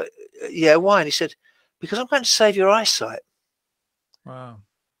early, but yeah, why? And he said, because I'm going to save your eyesight. Wow.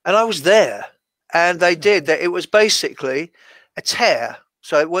 And I was there, and they did that. It was basically a tear.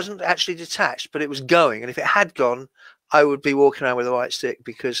 So it wasn't actually detached, but it was going. And if it had gone, I would be walking around with a white stick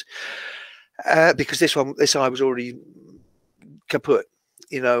because this eye was already kaput,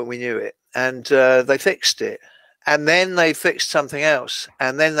 we knew it. And they fixed it. And then they fixed something else.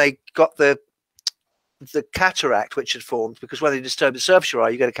 And then they got the cataract which had formed, because when they disturb the surface of your eye,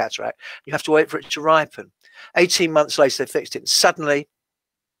 you get a cataract. You have to wait for it to ripen. 18 months later, they fixed it. And suddenly,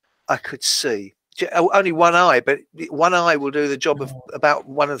 I could see. Only one eye, but one eye will do the job of about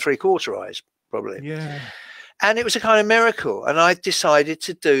 1 3/4 eyes, probably. Yeah. And it was a kind of miracle. And I decided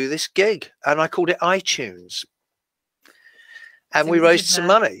to do this gig, and I called it iTunes. And we raised some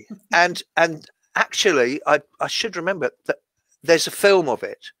money. And actually, I should remember that there's a film of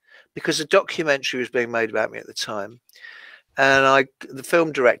it, because a documentary was being made about me at the time, and the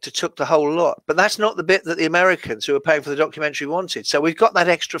film director took the whole lot. But that's not the bit that the Americans who were paying for the documentary wanted. So we've got that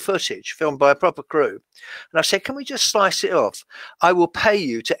extra footage filmed by a proper crew. And I said, can we just slice it off? I will pay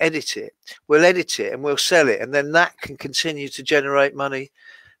you to edit it. We'll edit it and we'll sell it. And then that can continue to generate money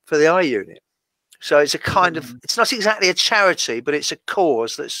for the eye unit. So it's a kind of, it's not exactly a charity, but it's a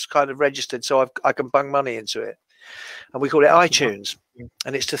cause that's kind of registered. So I can bung money into it. And we call it iTunes.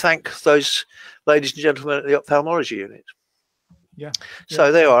 And it's to thank those ladies and gentlemen at the ophthalmology unit. Yeah.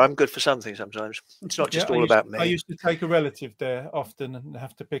 So there you are. I'm good for something sometimes. It's not just all about me. I used to take a relative there often and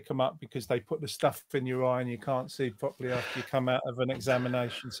have to pick them up because they put the stuff in your eye and you can't see properly after you come out of an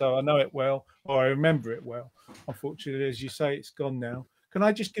examination. So I know it well, or I remember it well. Unfortunately, as you say, it's gone now. Can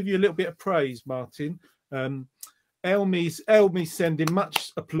I just give you a little bit of praise, Martin? Elmi's sending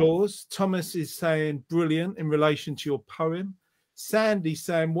much applause. Thomas is saying brilliant in relation to your poem. Sandy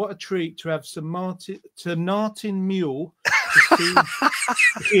saying what a treat to have some Martin Mule to see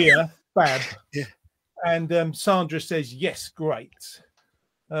here, Fab. Yeah. And Sandra says yes, great.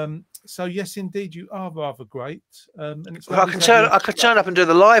 So yes, indeed, you are rather great. And it's Well, I can turn up and do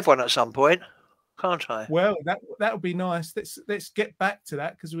the live one at some point, can't I? Well, that would be nice. Let's get back to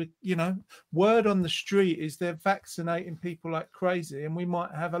that, because word on the street is they're vaccinating people like crazy, and we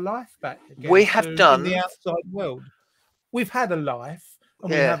might have a life back again. We have done in the outside world. We've had a life, and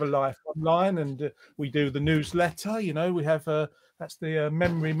we have a life online, and we do the newsletter. We have that's the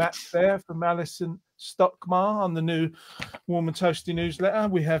memory map there from Alison Stockmar on the new Warm and Toasty newsletter.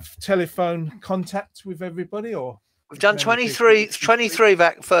 We have telephone contact with everybody, we've done 23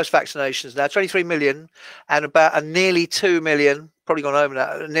 first vaccinations now, 23 million, and about nearly 2 million, probably gone over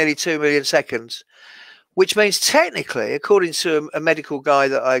that, nearly 2 million seconds, which means technically, according to a medical guy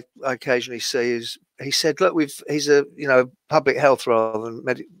that I occasionally see, he said, look, he's a public health rather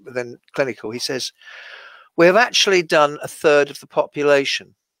than clinical. He says, we have actually done a third of the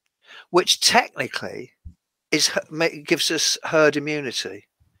population, which technically gives us herd immunity.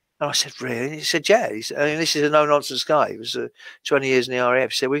 And I said, really? And he said, yeah. This is a no-nonsense guy. He was 20 years in the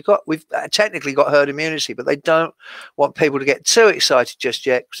RAF. He said, we've technically got herd immunity, but they don't want people to get too excited just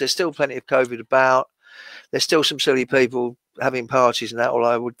yet, because there's still plenty of COVID about. There's still some silly people having parties and that, although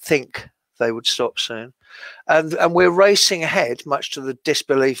I would think they would stop soon. And we're racing ahead, much to the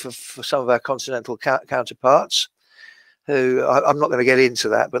disbelief of some of our continental counterparts, who I'm not going to get into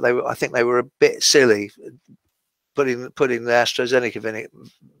that, but I think they were a bit silly putting the AstraZeneca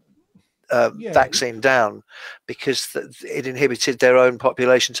vaccine down, because it inhibited their own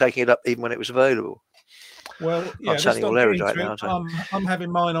population taking it up even when it was available. Well, yeah, I'm sounding all erudite now, aren't I? I'm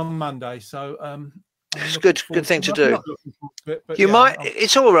having mine on Monday, so it's a good thing to do. But you might.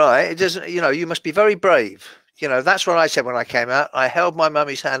 It's all right. It doesn't. You must be very brave. That's what I said when I came out. I held my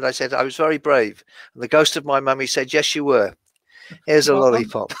mummy's hand. I said I was very brave, and the ghost of my mummy said, "Yes, you were. Here's a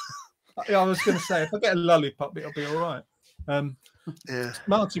lollipop." I was going to say, if I get a lollipop, it'll be all right. Yeah.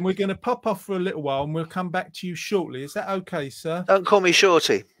 Martin, we're going to pop off for a little while, and we'll come back to you shortly. Is that okay, sir? Don't call me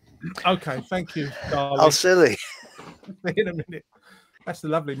Shorty. Okay, thank you, darling. Oh, silly. In a minute. That's the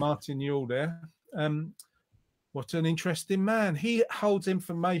lovely Martin Newell there. What an interesting man. He holds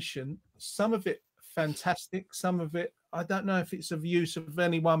information, some of it fantastic, some of it, I don't know if it's of use of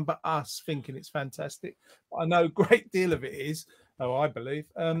anyone but us thinking it's fantastic. I know a great deal of it is, I believe.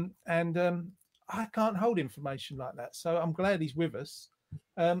 I can't hold information like that. So I'm glad he's with us.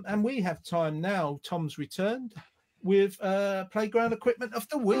 And we have time now. Tom's returned with Playground Equipment of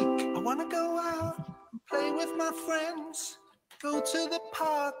the Week. I want to go out and play with my friends. Go to the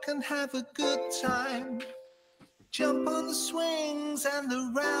park and have a good time. Jump on the swings and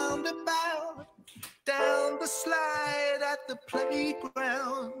the roundabout. Down the slide at the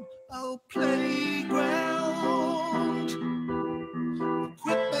playground. Oh, playground.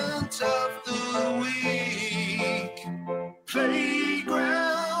 Equipment of the week. Playground.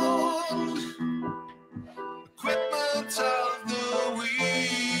 Equipment of the week.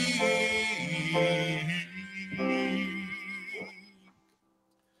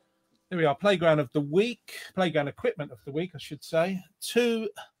 There we are, Playground of the Week, Playground Equipment of the Week, I should say. 2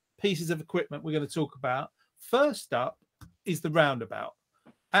 pieces of equipment we're going to talk about. First up is the roundabout.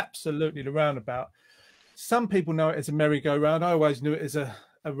 Absolutely, the roundabout. Some people know it as a merry-go-round. I always knew it as a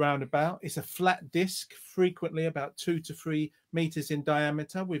roundabout. It's a flat disc, frequently about 2 to 3 meters in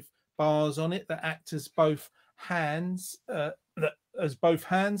diameter, with bars on it that act as both hands,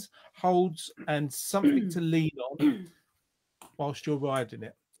 holds, and something to lean on whilst you're riding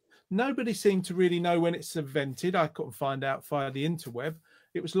it. Nobody seemed to really know when it's invented. I couldn't find out via the interweb.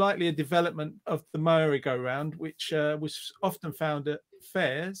 It was likely a development of the merry-go-round, which was often found at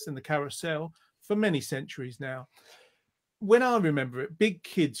fairs and the carousel for many centuries now. When I remember it, big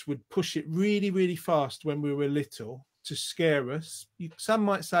kids would push it really, really fast when we were little to scare us. Some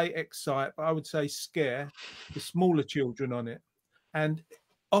might say excite, but I would say scare the smaller children on it. And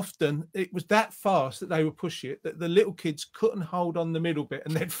often it was that fast that they would push it that the little kids couldn't hold on the middle bit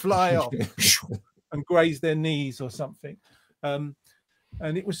and they'd fly off and graze their knees or something. And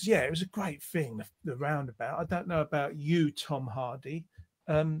it was a great thing, the roundabout. I don't know about you, Tom Hardy.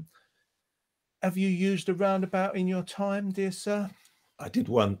 Have you used a roundabout in your time, dear sir? I did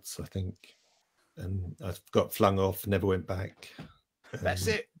once, I think, and I got flung off, never went back. That's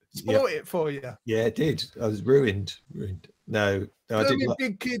it. Spoiled it for you. Yeah, it did. I was ruined. No, I did like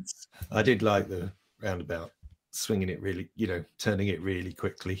big kids. I did like the roundabout, swinging it really, turning it really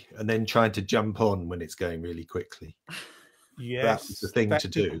quickly, and then trying to jump on when it's going really quickly. Yes, that was the thing to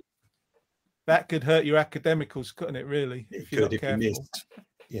do. That could hurt your academicals, couldn't it? Really, if you missed.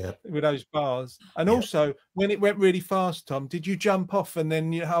 Yeah, with those bars. And also, when it went really fast, Tom, did you jump off and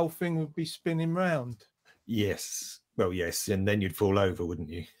then your whole thing would be spinning round? Yes. Well, yes, and then you'd fall over, wouldn't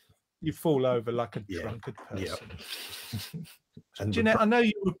you? You fall over like a Yeah. drunkard person. Yeah. And Jeanette, I know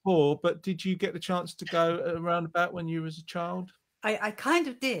you were poor, but did you get the chance to go around about when you was a child? I kind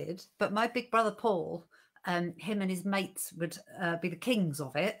of did, but my big brother Paul, him and his mates would be the kings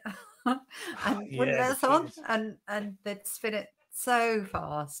of it, and wouldn't Yeah, let the us on, kings. and they'd spin it so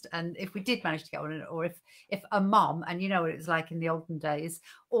fast. And if we did manage to get on it, or if a mum, and you know what it was like in the olden days,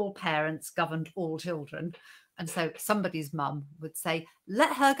 all parents governed all children. And so somebody's mum would say,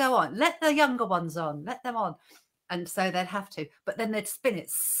 let her go on, let the younger ones on, let them on. And so they'd have to, but then they'd spin it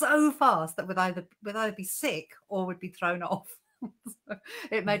so fast that would either be sick or would be thrown off. So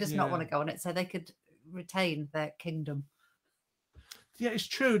it made us not want to go on it, so they could retain their kingdom. Yeah, it's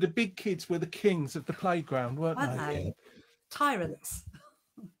true. The big kids were the kings of the playground, weren't they? Yeah. Tyrants.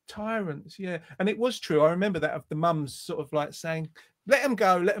 Tyrants, yeah. And it was true. I remember that, of the mums sort of like saying, let them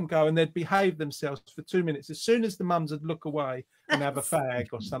go, and they'd behave themselves for 2 minutes. As soon as the mums would look away and have a fag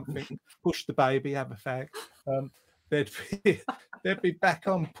or something, push the baby, have a fag, they'd be back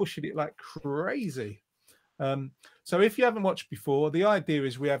on pushing it like crazy. So if you haven't watched before, the idea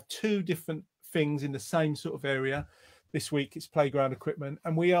is we have two different things in the same sort of area. This week it's playground equipment,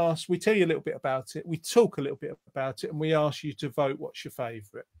 and we tell you a little bit about it, we talk a little bit about it, and we ask you to vote what's your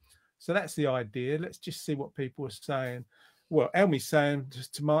favourite. So that's the idea. Let's just see what people are saying. Well, Elmi's saying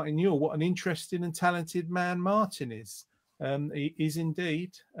to Martin Newell, what an interesting and talented man Martin is. He is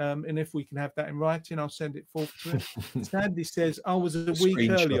indeed. And if we can have that in writing, I'll send it forth to him. Sandy says, I was a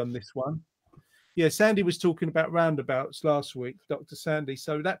week early on this one. Yeah, Sandy was talking about roundabouts last week, Dr. Sandy.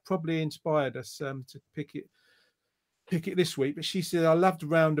 So that probably inspired us to pick it this week. But she said, I loved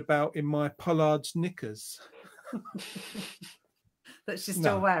roundabout in my Pollard's knickers. That she's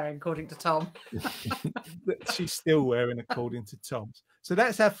still wearing, according to Tom. That she's still wearing, according to Tom's. So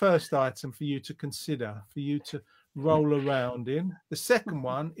that's our first item for you to consider, for you to roll around in. The second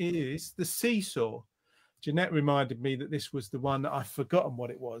one is the seesaw. Jeanette reminded me that this was the one that I've forgotten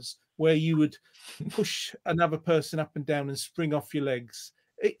what it was, where you would push another person up and down and spring off your legs.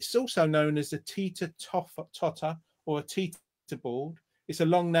 It's also known as a teeter-totter or a teeter-board. It's a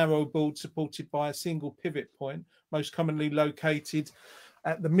long, narrow board supported by a single pivot point, most commonly located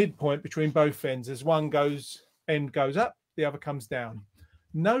at the midpoint between both ends. As one end goes up, the other comes down.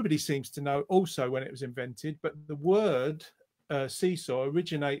 Nobody seems to know also when it was invented, but the word seesaw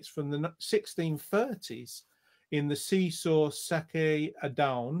originates from the 1630s in the seesaw sake a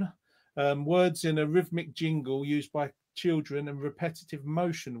down, words in a rhythmic jingle used by children and repetitive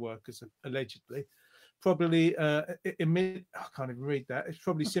motion workers, allegedly. Probably I can't even read that. It's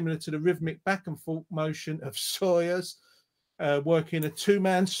probably similar to the rhythmic back and forth motion of sawyers working a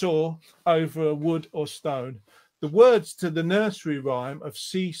two-man saw over a wood or stone. The words to the nursery rhyme of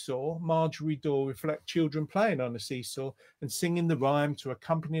Seesaw, Marjorie Daw, reflect children playing on a seesaw and singing the rhyme to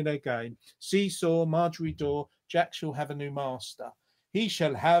accompany their game. Seesaw, Marjorie Daw, Jack shall have a new master. He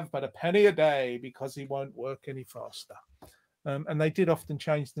shall have but a penny a day because he won't work any faster. And they did often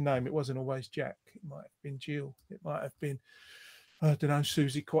change the name. It wasn't always Jack. It might have been Jill. It might have been, I don't know,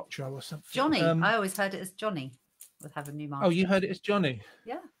 Susie Quattro or something. Johnny. I always heard it as Johnny would have a new master. Oh, you heard it as Johnny?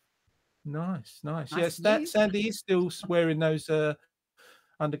 Yeah. Nice. Yes, that Sandy is still wearing those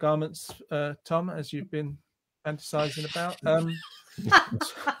undergarments, Tom, as you've been fantasizing about.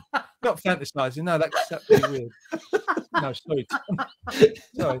 Not fantasizing. No, that's pretty weird. No, sorry, Tom.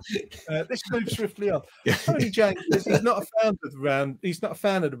 Sorry. Let's move swiftly on. Tony James says he's not a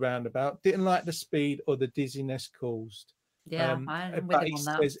fan of the roundabout. Didn't like the speed or the dizziness caused. Yeah, I'm with but him he on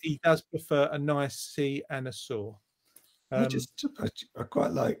that. says he does prefer a nice sea and a saw. I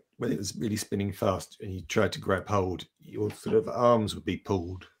quite like when it was really spinning fast and you tried to grab hold, your sort of arms would be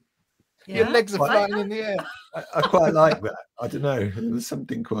pulled. Yeah. Your legs are flying in the air. I quite like that. I don't know. There was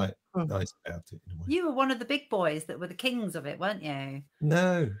something quite nice about it. In a way. You were one of the big boys that were the kings of it, weren't you?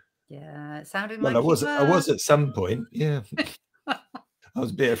 No. Yeah, it sounded Well, like I was at some point. Yeah. I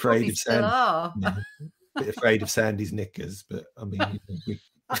was a bit afraid of Sandy. Yeah, a bit afraid of Sandy's knickers, but I mean,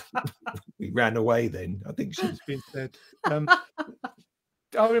 we ran away then. I think she's been said.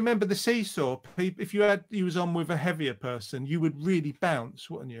 I remember the seesaw. If you was on with a heavier person, you would really bounce,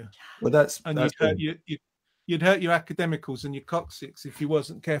 wouldn't you? Well, you'd hurt your academicals and your coccyx if you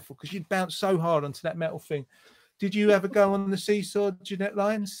wasn't careful, because you'd bounce so hard onto that metal thing. Did you ever go on the seesaw, Jeanette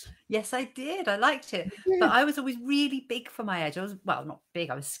Lyons? Yes, I did. I liked it. But I was always really big for my age. I was, well, not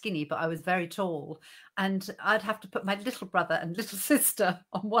big. I was skinny, but I was very tall. And I'd have to put my little brother and little sister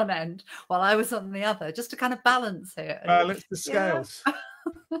on one end while I was on the other, just to kind of balance it. Balance the scales.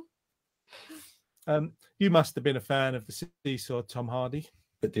 Yeah. You must have been a fan of the seesaw, Tom Hardy.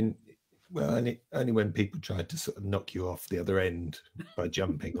 But Well, only when people tried to sort of knock you off the other end by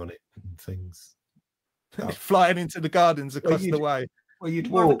jumping on it and things. Flying into the gardens across the way. Well, you'd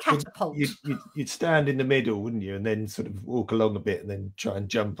More of a walk, catapult. you'd stand in the middle, wouldn't you? And then sort of walk along a bit and then try and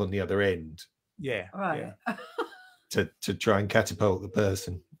jump on the other end. Yeah. Right. Yeah. To try and catapult the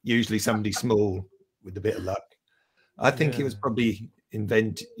person. Usually somebody small with a bit of luck. I think it was probably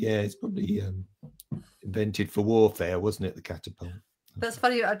invented. Yeah, it's probably invented for warfare, wasn't it? The catapult. That's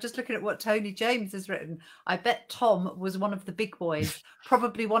funny. I'm just looking at what Tony James has written. I bet Tom was one of the big boys,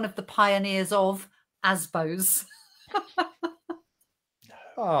 probably one of the pioneers of ASBOs.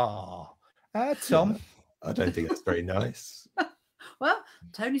 Oh, Tom. I don't think that's very nice. Well,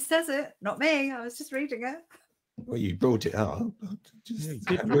 Tony says it, not me. I was just reading it. Well, you brought it up. Just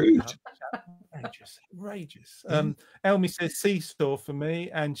rude. Outrageous. Elmy says seesaw for me,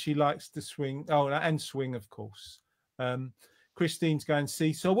 and she likes to swing. Oh, and swing, of course. Christine's going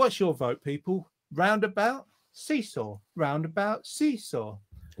seesaw. What's your vote, people? Roundabout, seesaw. Roundabout, seesaw.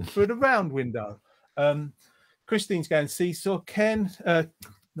 Through the round window. Christine's going seesaw. Ken,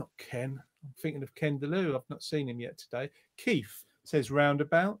 not Ken. I'm thinking of Ken DeLue. I've not seen him yet today. Keith says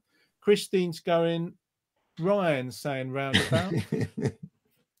roundabout. Christine's going. Ryan's saying roundabout.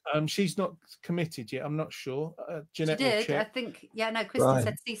 She's not committed yet. I'm not sure. Jeanette she did. I think. Yeah. No. Kristen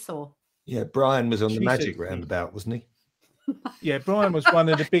said seesaw. Yeah. Brian was on the magic roundabout, wasn't he? Yeah. Brian was one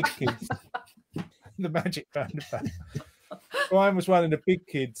of the big kids. The magic roundabout. Brian was one of the big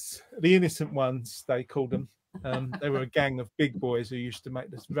kids, the innocent ones, they called them. They were a gang of big boys who used to make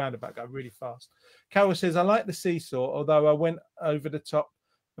this roundabout go really fast. Carol says, I like the seesaw, although I went over the top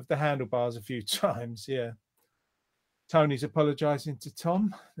of the handlebars a few times. Yeah. Tony's apologising to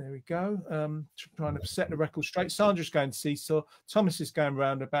Tom. There we go. Trying to set the record straight. Sandra's going seesaw. Thomas is going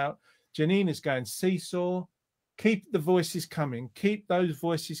roundabout. Janina's going seesaw. Keep the voices coming. Keep those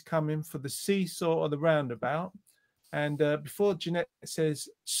voices coming for the seesaw or the roundabout. And before Jeanette says,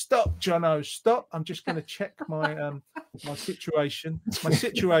 stop, Jono, stop, I'm just going to check my my situation. My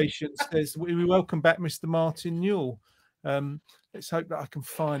situation says, we welcome back Mr. Martin Newell. Let's hope that I can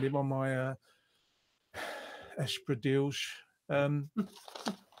find him on my Espadrilles.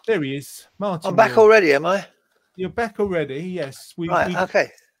 There he is, Martin. I'm back already, am I? You're back already, yes. Okay.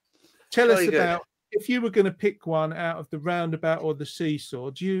 Tell us about, if you were going to pick one out of the roundabout or the seesaw,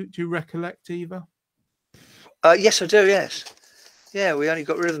 do you recollect either? Yes, I do. Yes, yeah. We only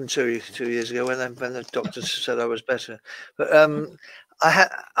got rid of them two years ago when the doctors said I was better. But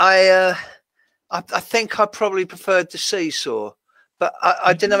I think I probably preferred the seesaw, but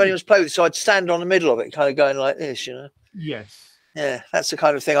I didn't have anyone to play with, so I'd stand on the middle of it, kind of going like this, you know. Yes. Yeah, that's the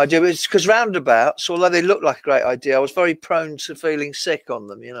kind of thing I do. It's because roundabouts, although they look like a great idea, I was very prone to feeling sick on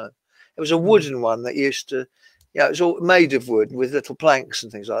them. You know, it was a wooden one that used to. Yeah, it was all made of wood with little planks and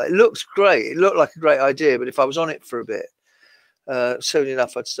things like that. It looks great. It looked like a great idea, but if I was on it for a bit, soon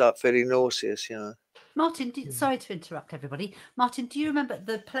enough I'd start feeling nauseous, you know. Martin, sorry to interrupt everybody. Martin, do you remember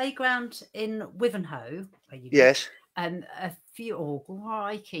the playground in Wivenhoe? Yes. And a few,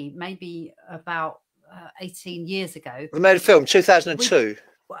 crikey, maybe about 18 years ago. We made a film, 2002.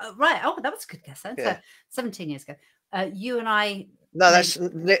 Right. Oh, that was a good guess then. Yeah. So 17 years ago. You and I... No,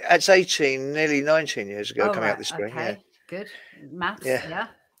 that's 18, nearly 19 years ago, coming out this spring. Okay, yeah. Good. Maths, yeah.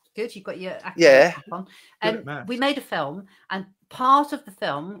 Good. You've got your on. And we made a film, and part of the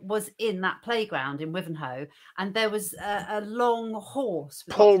film was in that playground in Wivenhoe, and there was a long horse.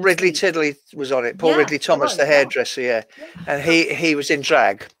 Paul Ridley Tiddley was on it. Paul Ridley Thomas, the hairdresser, and he was in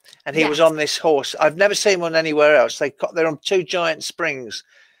drag, and he was on this horse. I've never seen one anywhere else. They're on two giant springs.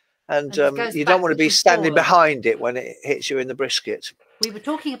 And you don't want to be standing behind it when it hits you in the brisket. We were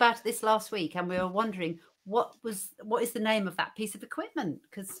talking about this last week, and we were wondering what is the name of that piece of equipment?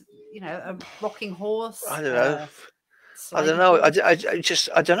 Because a rocking horse. I don't know. I don't know.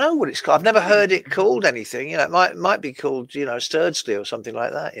 I don't know what it's called. I've never heard it called anything. You know, it might be called Sturdsky or something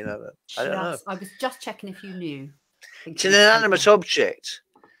like that. You know, but I don't know. I was just checking if you knew. It's an inanimate object.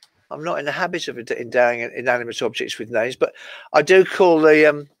 I'm not in the habit of endowing inanimate objects with names, but I do call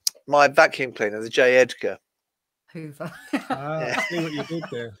the my vacuum cleaner, the J. Edgar Hoover. I see what you did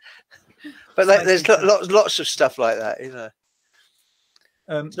there. But there's lots of stuff like that, you know.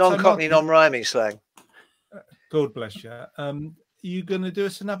 Non-Cockney, non-rhyming slang. God bless you. You going to do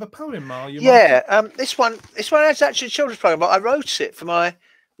us another poem, Mar? This one is actually a children's program, but I wrote it for my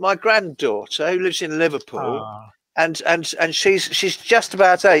granddaughter who lives in Liverpool. And she's just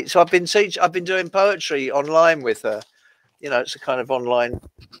about 8, so I've been doing poetry online with her. You know, it's a kind of online,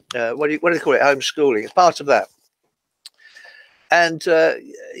 what do they call it? Homeschooling. It's part of that. And,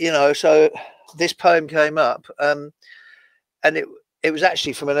 so this poem came up and it was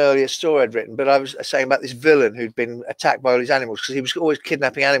actually from an earlier story I'd written, but I was saying about this villain who'd been attacked by all these animals because he was always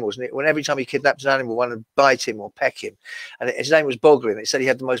kidnapping animals. And every time he kidnapped an animal, one would bite him or peck him. And his name was Boglin. It said he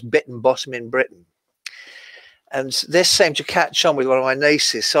had the most bitten bottom in Britain. And this seemed to catch on with one of my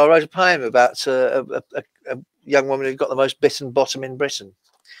nieces. So I wrote a poem about a young woman who got the most bitten bottom in Britain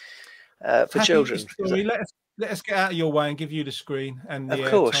for children. Story. Let us get out of your way and give you the screen. And of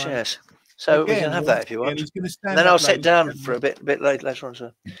course, yes. So again, we can have that if you want. And then I'll sit down for a bit later on.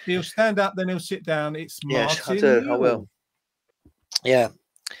 So he'll stand up, then he'll sit down. It's Martin. Yes, I do. I will. Yeah.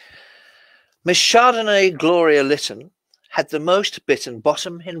 Miss Chardonnay Gloria Lytton had the most bitten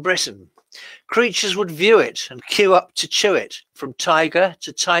bottom in Britain. Creatures would view it and queue up to chew it, from tiger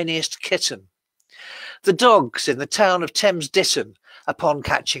to tiniest kitten. The dogs in the town of Thames Ditton, upon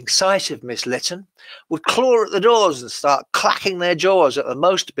catching sight of Miss Lytton, would claw at the doors and start clacking their jaws at the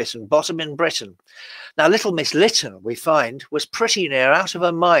most bitten bottom in Britain. Now, little Miss Lytton, we find, was pretty near out of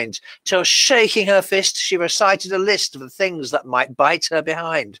her mind, till shaking her fist, she recited a list of the things that might bite her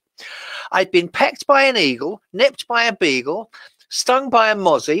behind. I'd been pecked by an eagle, nipped by a beagle, stung by a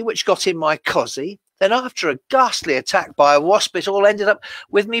mozzie, which got in my cozzie. Then after a ghastly attack by a wasp, it all ended up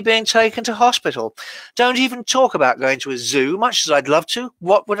with me being taken to hospital. Don't even talk about going to a zoo, much as I'd love to.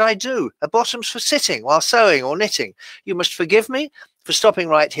 What would I do? A bottom's for sitting while sewing or knitting. You must forgive me for stopping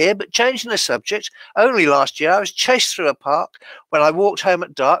right here, but changing the subject. Only last year I was chased through a park when I walked home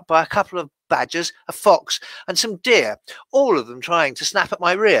at dark by a couple of badgers, a fox and some deer, all of them trying to snap at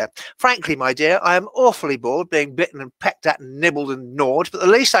my rear. Frankly, my dear, I am awfully bored being bitten and pecked at and nibbled and gnawed, but the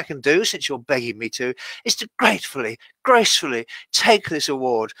least I can do, since you're begging me to, is to gratefully, gracefully take this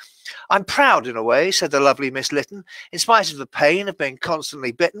award. I'm proud in a way, said the lovely Miss Lytton, in spite of the pain of being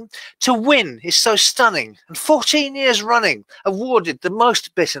constantly bitten. To win is so stunning, and 14 years running, awarded the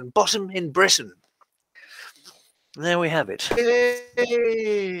most bitten bottom in Britain. And there we have it.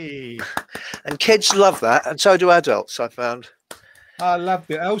 Yay! And kids love that, and so do adults, I found. I loved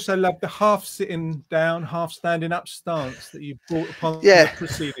it. I also loved the half sitting down, half standing up stance that you brought upon the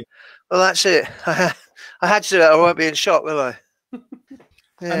proceeding. Well, that's it. I had to do that. I won't be in shock, will I?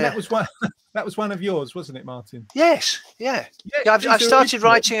 Yeah. And that was one. That was one of yours, wasn't it, Martin? Yes. Yeah. I've started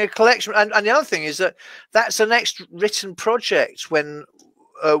writing a collection, and the other thing is that that's the next written project when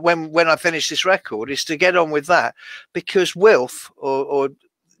I finish this record, is to get on with that, because Wilf or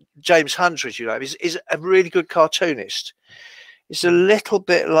James Hunter, as you know, is a really good cartoonist. It's a little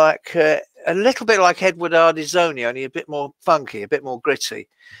bit like Edward Ardizoni, only a bit more funky, a bit more gritty,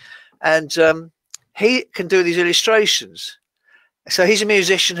 and he can do these illustrations. So he's a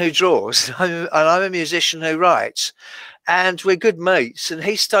musician who draws, and I'm a musician who writes, and we're good mates. And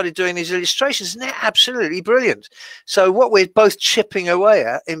he started doing these illustrations, and they're absolutely brilliant. So what we're both chipping away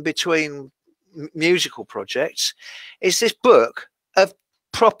at in between musical projects is this book of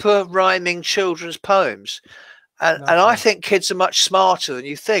proper rhyming children's poems. And I think kids are much smarter than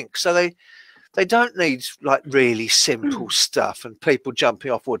you think. So they don't need like really simple stuff and people jumping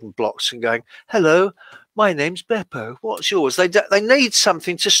off wooden blocks and going, hello, my name's Beppo, what's yours? They need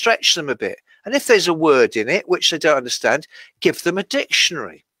something to stretch them a bit. And if there's a word in it which they don't understand, give them a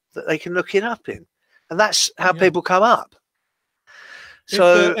dictionary that they can look it up in. And that's how people come up.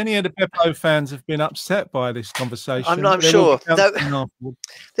 So if any of the Beppo fans have been upset by this conversation, I'm sure. No,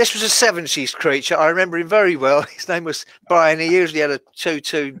 this was a 70s creature. I remember him very well. His name was Brian. He usually had a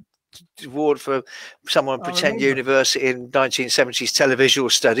 2-2 award for someone at Pretend University in 1970s televisual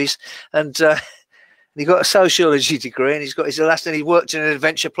studies. And he got a sociology degree, and he's got his last, and he worked in an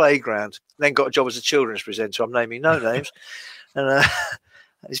adventure playground, then got a job as a children's presenter. I'm naming no names. And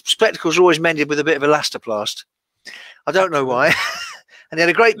his spectacles are always mended with a bit of elastoplast. I don't know why. And he had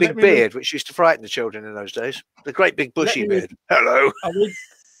a great big beard, which used to frighten the children in those days. The great big bushy beard. Hello.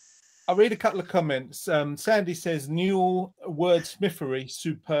 I'll read a couple of comments. Sandy says, Newell wordsmithery,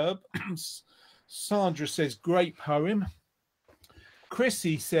 superb. Sandra says, great poem.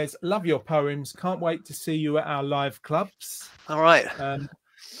 Chrissy says, love your poems. Can't wait to see you at our live clubs. All right.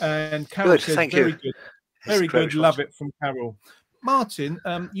 And Carol says, thank very you. Good. Very good. Love it from Carol. Martin,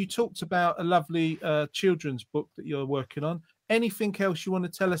 you talked about a lovely children's book that you're working on. Anything else you want to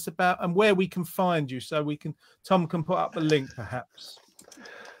tell us about, and where we can find you, so Tom can put up a link perhaps?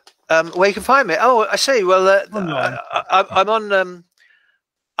 Where you can find me? Oh, I see. Well, I'm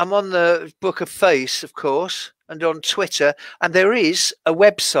on the Book of Face, of course, and on Twitter, and there is a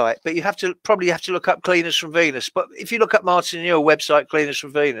website, but you probably have to look up Cleaners from Venus. But if you look up Martin Newell website, Cleaners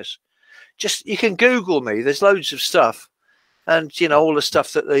from Venus, you can Google me. There's loads of stuff, and all the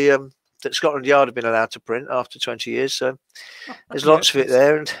stuff that that Scotland Yard have been allowed to print after 20 years. So there's lots of it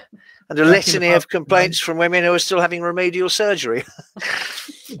there, and a litany of complaints from women who are still having remedial surgery.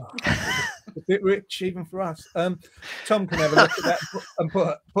 A bit rich even for us. Tom can have a look at that and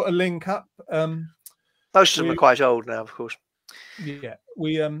put a link up. Most of them are quite old now, of course. Yeah,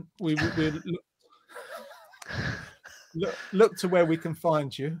 we look to where we can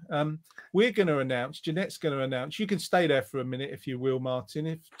find you. We're going to announce, Jeanette's going to announce, you can stay there for a minute if you will, Martin,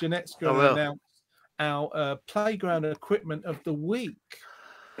 if Jeanette's going to announce our playground equipment of the week.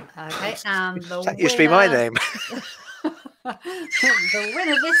 Okay, and that used to be my name. The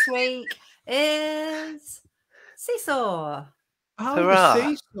winner this week is Seesaw. Oh, Hurrah.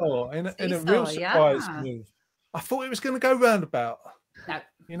 the Seesaw in a real surprise move. I thought it was going to go roundabout. No,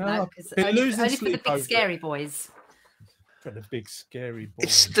 you know, no, only for the big scary boys. For the big scary boys.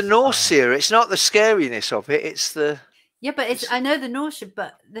 It's the nausea. It's not the scariness of it. It's the but I know the nausea,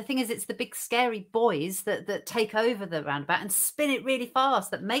 but the thing is, it's the big scary boys that take over the roundabout and spin it really fast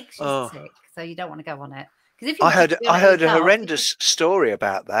that makes you sick. So you don't want to go on it. I heard a horrendous story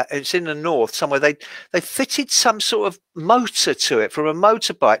about that. It's in the north somewhere. They fitted some sort of motor to it from a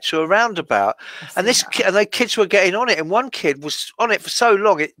motorbike to a roundabout, and the kids were getting on it. And one kid was on it for so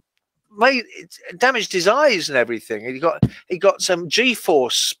long it damaged his eyes and everything. He got some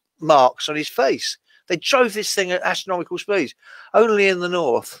G-force marks on his face. They drove this thing at astronomical speeds. Only in the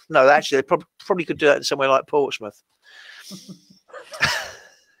north. No, actually, they probably could do that in somewhere like Portsmouth.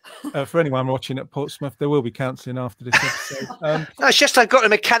 For anyone watching at Portsmouth, there will be counselling after this episode. No, it's just they've got the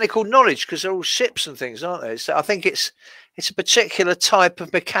mechanical knowledge because they're all ships and things, aren't they? So I think it's a particular type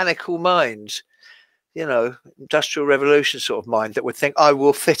of mechanical mind, you know, Industrial Revolution sort of mind that would think, I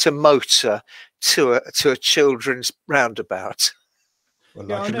will fit a motor to a children's roundabout.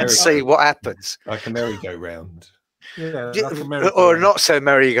 Well, and see what happens. Like a merry-go-round. Yeah, like a merry-go-round. Or not so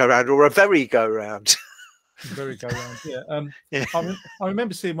merry-go-round, or a very-go-round. Very go round, yeah. I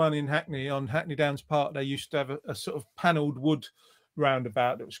remember seeing one in Hackney on Hackney Downs Park. They used to have a sort of panelled wood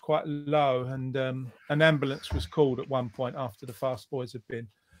roundabout that was quite low, and an ambulance was called at one point after the Fast Boys had been.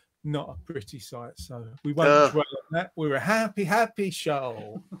 Not a pretty sight, so we won't dwell on that. We're a happy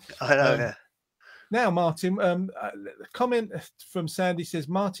show. I know. Yeah. Now, Martin, a comment from Sandy says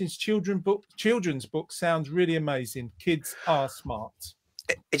Martin's children's book sounds really amazing. Kids are smart.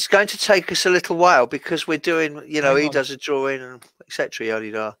 It's going to take us a little while because we're doing, you know, he does a drawing and etc.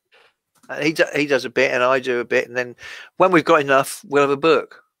 He does a bit and I do a bit, and then when we've got enough, we'll have a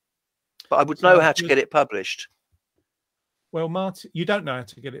book. But I would know how to get it published. Well, Martin, you don't know how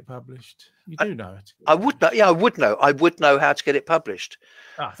to get it published. You do know how to. I would know. Yeah, I would know. I would know how to get it published.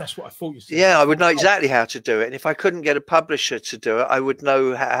 Ah, that's what I thought you said. Yeah, I would know exactly how to do it, and if I couldn't get a publisher to do it, I would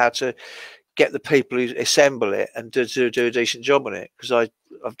know how to get the people who assemble it and do a decent job on it, because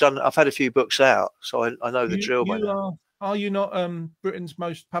I've had a few books out, so I know the drill by now. Are you not Britain's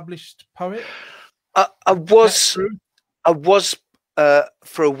most published poet? I was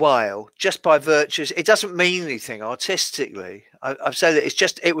for a while, just by virtues. It doesn't mean anything artistically. I've said that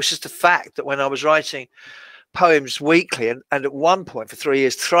it was just a fact that when I was writing poems weekly, and at one point for 3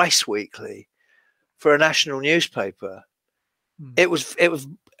 years thrice weekly for a national newspaper, it was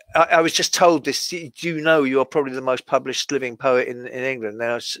I was just told this. You know, you're probably the most published living poet in England.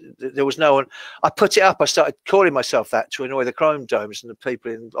 Now, there was no one. I put it up. I started calling myself that to annoy the Chrome Domes and the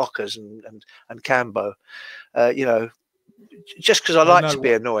people in Ockers and Cambo. You know, just because I like to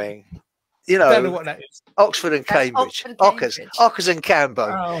be annoying. You know, I don't know what that is. Oxford and Cambridge. Ockers and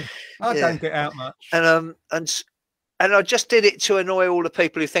Cambo. Oh, I don't get out much. And I just did it to annoy all the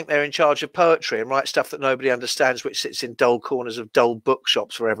people who think they're in charge of poetry and write stuff that nobody understands, which sits in dull corners of dull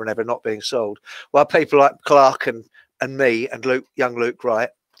bookshops forever and ever, not being sold. While people like Clark and me and young Luke Wright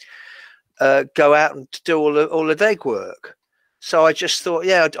go out and do all the legwork. So I just thought,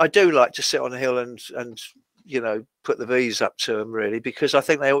 yeah, I do like to sit on a hill and you know, put the V's up to them, really, because I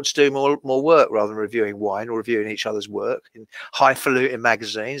think they ought to do more work rather than reviewing wine or reviewing each other's work in highfalutin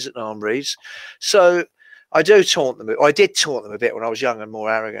magazines that no one reads. So I did taunt them a bit when I was young and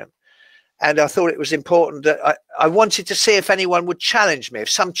more arrogant. And I thought it was important that I wanted to see if anyone would challenge me, if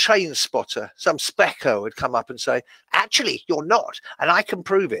some train spotter, some specco would come up and say, actually, you're not, and I can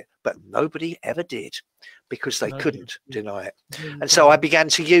prove it. But nobody ever did, because they couldn't deny it. And so I began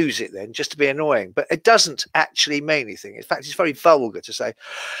to use it then just to be annoying. But it doesn't actually mean anything. In fact, it's very vulgar to say,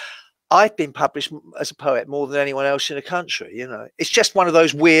 I've been published as a poet more than anyone else in the country. You know, it's just one of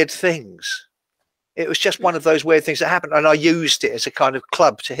those weird things. It was just one of those weird things that happened. And I used it as a kind of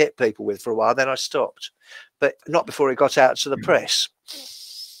club to hit people with for a while. Then I stopped, but not before it got out to the press.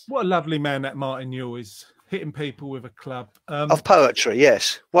 What a lovely man that Martin Newell is. hitting people with a club. Of poetry,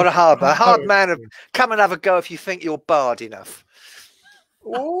 yes. What a hard man. Come and have a go if you think you're bard enough.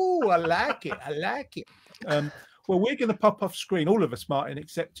 Oh, I like it. I like it. Well, we're going to pop off screen, all of us, Martin,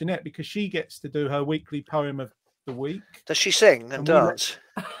 except Jeanette, because she gets to do her weekly poem of the week. Does she sing and dance?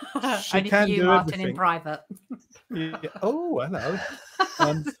 She Only can for you, do Martin, everything. in private. Yeah. Oh, hello.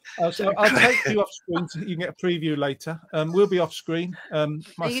 So I'll take you off screen so you can get a preview later. We'll be off screen.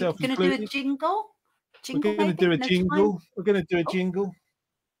 Myself Are you going to do a jingle? We're going to do a No jingle. time? We're going to do a jingle.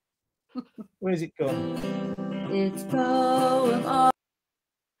 Where's it gone? It's poem of...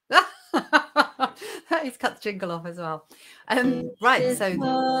 He's cut the jingle off as well. Right, so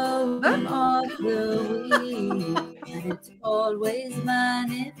poem of the week, and it's always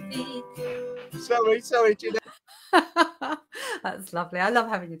magnifique. Sorry, Jeanette. That's lovely. I love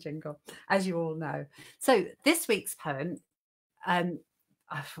having a jingle, as you all know. So this week's poem, I'm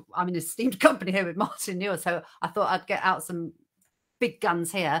in esteemed company here with Martin Newell, so I thought I'd get out some big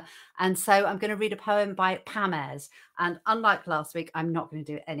guns here. And so I'm going to read a poem by Pam Ayres. And unlike last week, I'm not going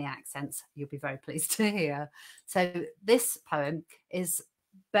to do any accents. You'll be very pleased to hear. So this poem is,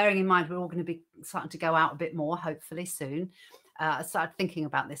 bearing in mind we're all going to be starting to go out a bit more, hopefully soon. I started thinking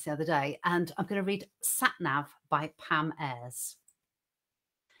about this the other day, and I'm going to read Sat Nav by Pam Ayres.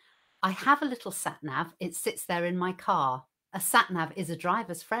 I have a little sat nav. It sits there in my car. A sat nav is a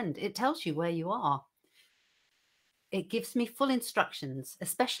driver's friend. It tells you where you are. It gives me full instructions,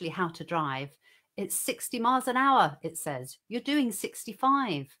 especially how to drive. It's 60 miles an hour, it says. You're doing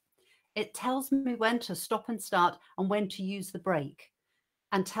 65. It tells me when to stop and start and when to use the brake,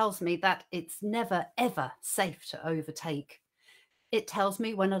 and tells me that it's never, ever safe to overtake. It tells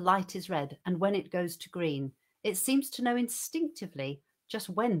me when a light is red and when it goes to green. It seems to know instinctively just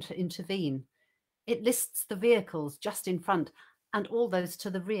when to intervene. It lists the vehicles just in front and all those to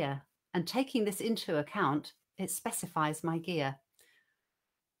the rear, and taking this into account, it specifies my gear.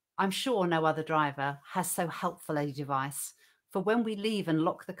 I'm sure no other driver has so helpful a device, for when we leave and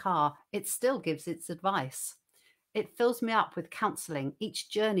lock the car, it still gives its advice. It fills me up with counselling. Each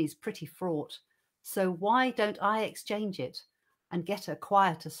journey's pretty fraught. So why don't I exchange it and get a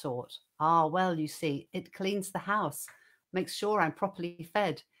quieter sort? Ah, well, you see, it cleans the house, makes sure I'm properly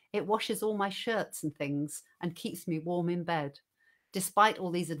fed. It washes all my shirts and things and keeps me warm in bed. Despite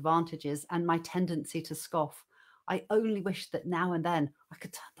all these advantages and my tendency to scoff, I only wish that now and then I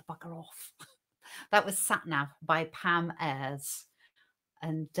could turn the bugger off. That was Sat Nav by Pam Ayres.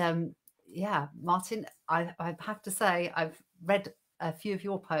 And yeah, Martin, I have to say, I've read a few of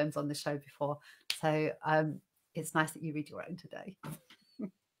your poems on the show before. So it's nice that you read your own today.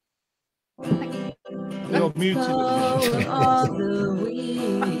 Thank you. You're muted. Poem of the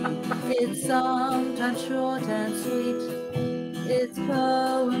week. It's sometimes short and sweet. It's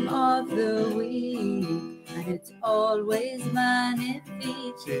poem of the week, and it's always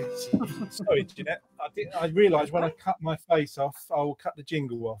magnifique. Sorry, Jeanette. I realised when I cut my face off, I will cut the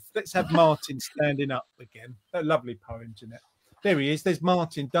jingle off. Let's have Martin standing up again. A lovely poem, Jeanette. There he is. There's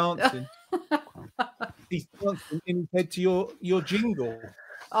Martin dancing. He's dancing in his head to your jingle.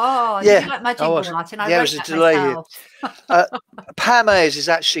 Oh, Yeah. you like my jingle, Martin? I Yeah, it wrote was a that delay here. myself. Pam Ayres is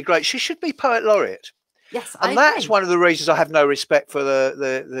actually great. She should be poet laureate. Yes, And I that's agree. one of the reasons I have no respect for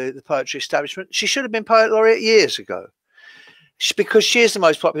the poetry establishment. She should have been poet laureate years ago. Because she is the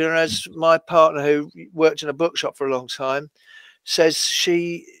most popular. And as my partner, who worked in a bookshop for a long time, says,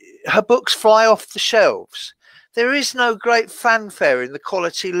 her books fly off the shelves. There is no great fanfare in the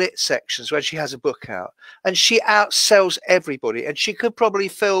quality lit sections when she has a book out, and she outsells everybody. And she could probably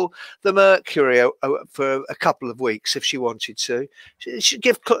fill the Mercury for a couple of weeks if she wanted to. She should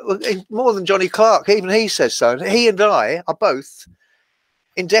give more than Johnny Clark. Even he says so. And he and I are both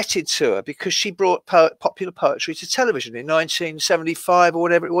indebted to her because she brought popular poetry to television in 1975 or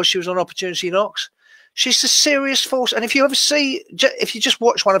whatever it was. She was on Opportunity Knocks. She's a serious force. And if you just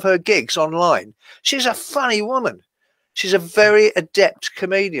watch one of her gigs online, she's a funny woman. She's a very adept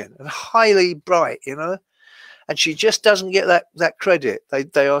comedian and highly bright, you know, and she just doesn't get that credit.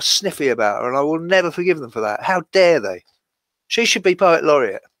 They are sniffy about her, and I will never forgive them for that. How dare they? She should be poet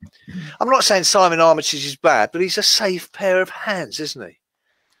laureate. I'm not saying Simon Armitage is bad, but he's a safe pair of hands, isn't he?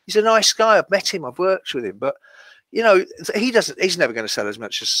 He's a nice guy. I've met him. I've worked with him, but you know, he's never going to sell as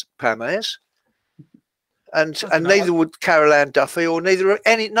much as Pam Ayres. And neither would Carol Ann Duffy, or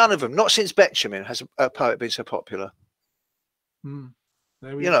none of them. Not since Betjeman has a poet been so popular. You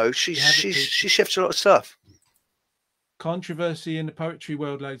know, she shifts a lot of stuff. Controversy in the poetry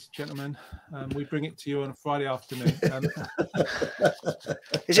world, ladies and gentlemen. We bring it to you on a Friday afternoon.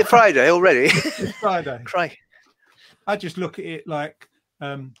 Is it Friday already? It's Friday. Cray. I just look at it like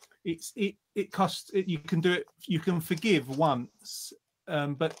it costs. You can do it. You can forgive once,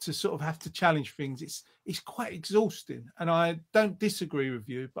 but to sort of have to challenge things, it's quite exhausting. And I don't disagree with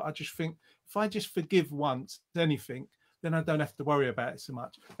you, but I just think if I just forgive once anything, then I don't have to worry about it so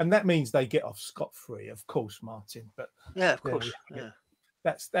much. And that means they get off scot-free, of course, Martin. But yeah, of course.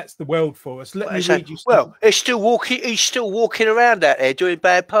 That's the world for us. Let me read you. Well, he's still walking around out there doing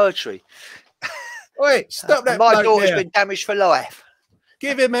bad poetry. Wait, stop that! My daughter's been damaged for life.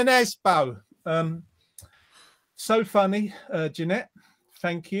 Give him an espo. So funny, Jeanette.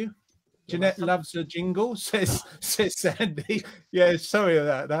 Thank you. Jeanette loves a jingle, says Sandy. Yeah, sorry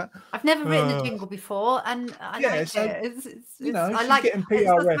about that. I've never written a jingle before, and I like it. I like it.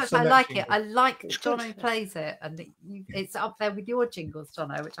 PRS I like it. I like Jono plays it, and it's up there with your jingles,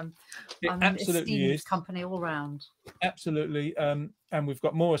 Jono, which I'm absolutely esteemed company all round. Absolutely. And we've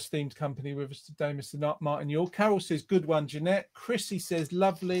got more esteemed company with us today, Mr. Martin York. Carol says, good one, Jeanette. Chrissy says,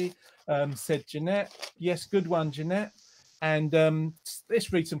 lovely, said Jeanette. Yes, good one, Jeanette. And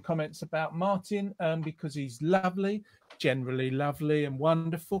let's read some comments about Martin because he's lovely, generally lovely and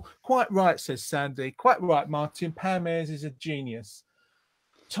wonderful. Quite right, says Sandy. Quite right, Martin. Pam Ayres is a genius.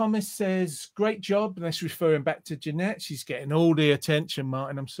 Thomas says, great job. And that's referring back to Jeanette. She's getting all the attention,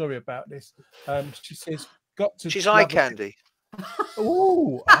 Martin. I'm sorry about this. She says, she's eye candy.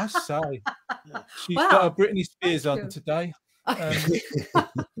 Oh, I say. She's got a Britney Spears on today. She's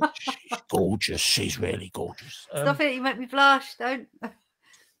gorgeous. She's really gorgeous. Stop it! You make me blush. Don't.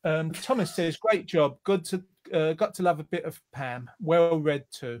 Thomas says, "Great job. Got to love a bit of Pam. Well read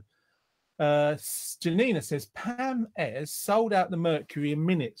too." Janina says, "Pam Ayres sold out the Mercury in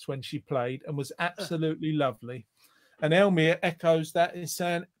minutes when she played and was absolutely lovely." And Elmir echoes that in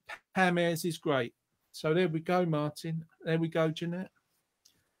saying, "Pam Ayres is great." So there we go, Martin. There we go, Jeanette.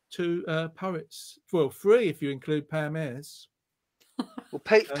 2 poets. Well, 3 if you include Pam Ayres. Well,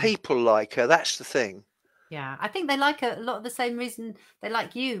 people like her. That's the thing. Yeah, I think they like her a lot of the same reason they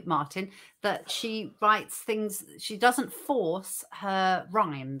like you, Martin, that she writes things. She doesn't force her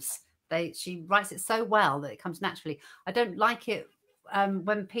rhymes. She writes it so well that it comes naturally. I don't like it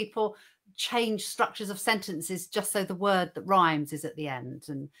when people change structures of sentences just so the word that rhymes is at the end.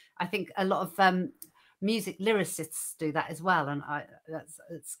 And I think a lot of music lyricists do that as well, and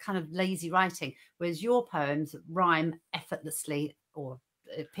it's kind of lazy writing. Whereas your poems rhyme effortlessly, or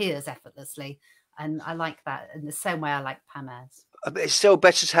appears effortlessly, and I like that in the same way I like Pam Ayres. It's still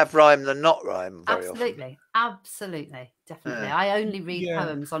better to have rhyme than not rhyme. Absolutely, definitely. Yeah. I only read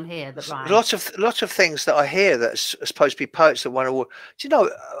poems on here that rhyme. A lot of things that I hear that are supposed to be poets that won an award. Do you know?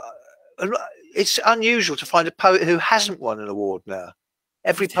 It's unusual to find a poet who hasn't won an award now.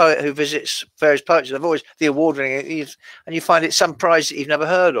 Every poet who visits various poets, they've always the award-winning, and you find it's some prize that you've never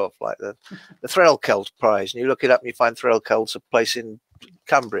heard of, like the Threlkeld Prize, and you look it up and you find Threlkeld's a place in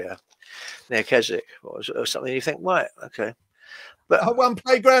Cumbria near Keswick or something. You think, right, okay, but I won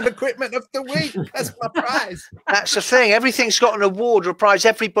Playground Equipment of the Week. That's my prize. That's the thing. Everything's got an award or a prize.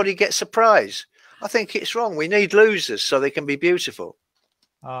 Everybody gets a prize. I think it's wrong. We need losers so they can be beautiful.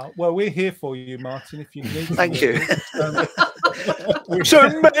 Well, we're here for you, Martin, if you need. Thank you. So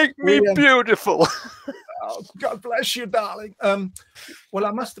make me beautiful. Oh, God bless you, darling. Well,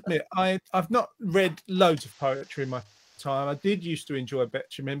 I must admit, I've not read loads of poetry in my time. I did used to enjoy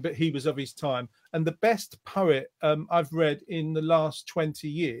Benjamin, but he was of his time. And the best poet I've read in the last 20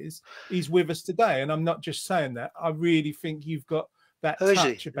 years is with us today. And I'm not just saying that. I really think you've got that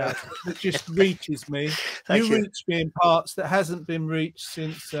touch about it that just reaches me. You reach me in parts that hasn't been reached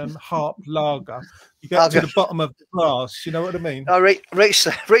since Harp Lager. You get to the bottom of the glass. You know what I mean? I reach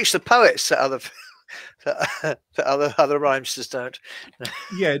the poets that other rhymesters don't.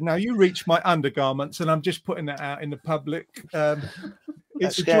 Yeah, now you reach my undergarments, and I'm just putting that out in the public.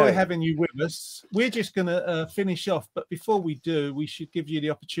 It's a joy having you with us. We're just going to finish off, but before we do, we should give you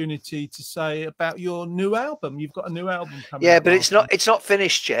the opportunity to say about your new album. You've got a new album coming. Yeah, but it's not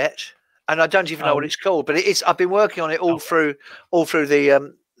finished yet, and I don't even know what it's called. But it's I've been working on it all through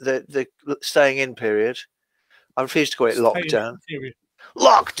the staying in period. I refuse to call it lockdown.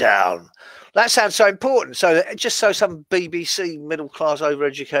 Lockdown. That sounds so important. So just so some BBC middle class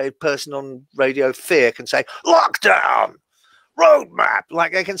overeducated person on Radio Fear can say lockdown. Roadmap,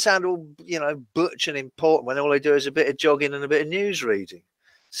 like they can sound all, butch and important when all they do is a bit of jogging and a bit of news reading.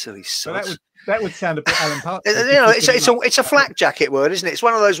 Silly sods. That would sound a bit Alan Partridge. It's a flak jacket word, isn't it? It's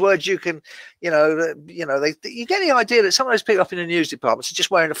one of those words you can, you get the idea that some of those people up in the news departments are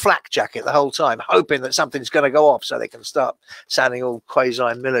just wearing a flak jacket the whole time, hoping that something's going to go off so they can start sounding all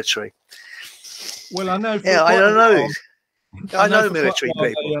quasi-military. Well, I know. I don't know. I know military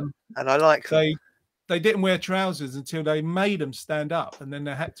people, and I like them. they didn't wear trousers until they made them stand up, and then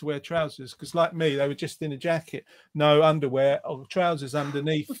they had to wear trousers because, like me, they were just in a jacket, no underwear or trousers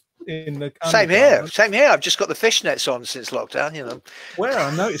underneath. In the Same here. I've just got the fishnets on since lockdown. You know. Well,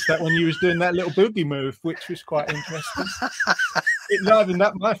 I noticed that when you was doing that little boogie move, which was quite interesting. It livened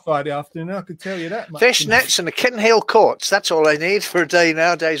up my Friday afternoon. I can tell you that much. Fishnets and the kitten heel courts. That's all I need for a day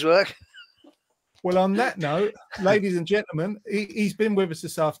day's work. Well, on that note, ladies and gentlemen, he's been with us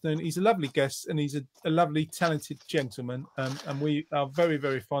this afternoon. He's a lovely guest, and he's a lovely, talented gentleman, and we are very,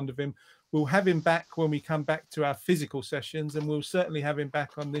 very fond of him. We'll have him back when we come back to our physical sessions, and we'll certainly have him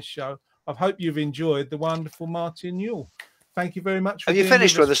back on this show. I hope you've enjoyed the wonderful Martin Newell. Thank you very much. Have you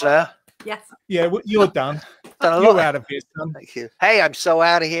finished with us now? Yes. Yeah, you're done. You're out of here, son. Thank you. Hey, I'm so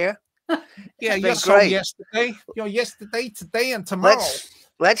out of here. Yeah, you're so yesterday. You're yesterday, today, and tomorrow.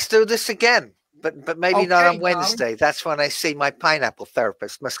 Let's do this again. But maybe not on Wednesday. Darling. That's when I see my pineapple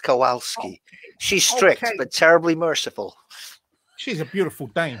therapist, Miss Kowalski. She's strict, but terribly merciful. She's a beautiful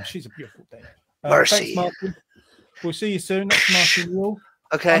dame. She's a beautiful dame. Mercy. Thanks, Martin. We'll see you soon. That's Martin Newell.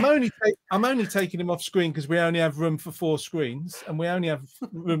 Okay. I'm only taking him off screen because we only have room for 4 screens, and we only have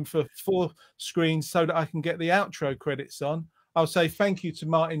room for 4 screens so that I can get the outro credits on. I'll say thank you to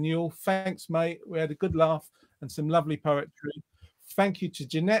Martin Newell. Thanks, mate. We had a good laugh and some lovely poetry. Thank you to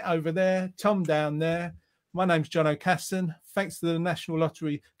Jeanette over there, Tom down there. My name's John O'Casson. Thanks to the National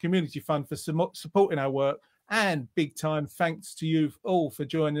Lottery Community Fund for supporting our work. And big time thanks to you all for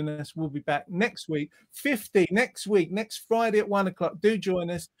joining us. We'll be back next week, next Friday at 1 o'clock. Do join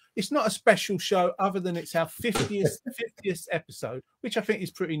us. It's not a special show other than it's our 50th episode, which I think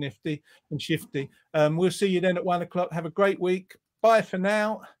is pretty nifty and shifty. We'll see you then at 1 o'clock. Have a great week. Bye for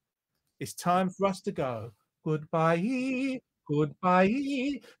now. It's time for us to go. Goodbye.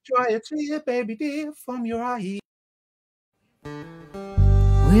 Goodbye. Dry a tear, baby dear, from your eye.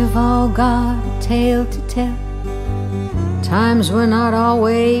 We've all got a tale to tell. Times were not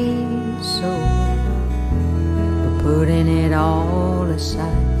always so well, but putting it all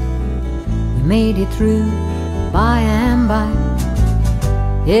aside, we made it through by and by.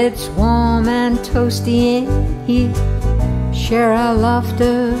 It's warm and toasty in here. Share our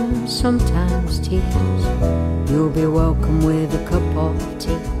laughter, sometimes tears. You'll be welcome with a cup of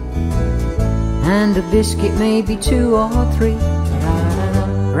tea and a biscuit, maybe 2 or 3.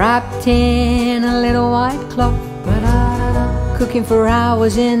 Wrapped in a little white cloth, cooking for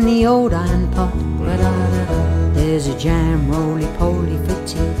hours in the old iron pot. There's a jam roly-poly for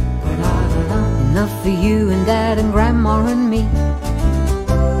tea, enough for you and Dad and Grandma and me.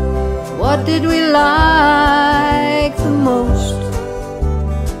 What did we like the most?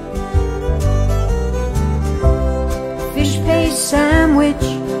 Fish paste sandwich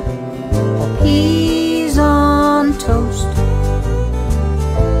or peas on toast?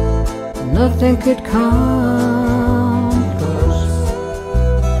 Nothing could come close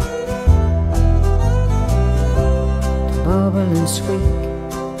to Bubble and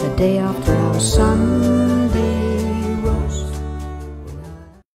Squeak the day after our son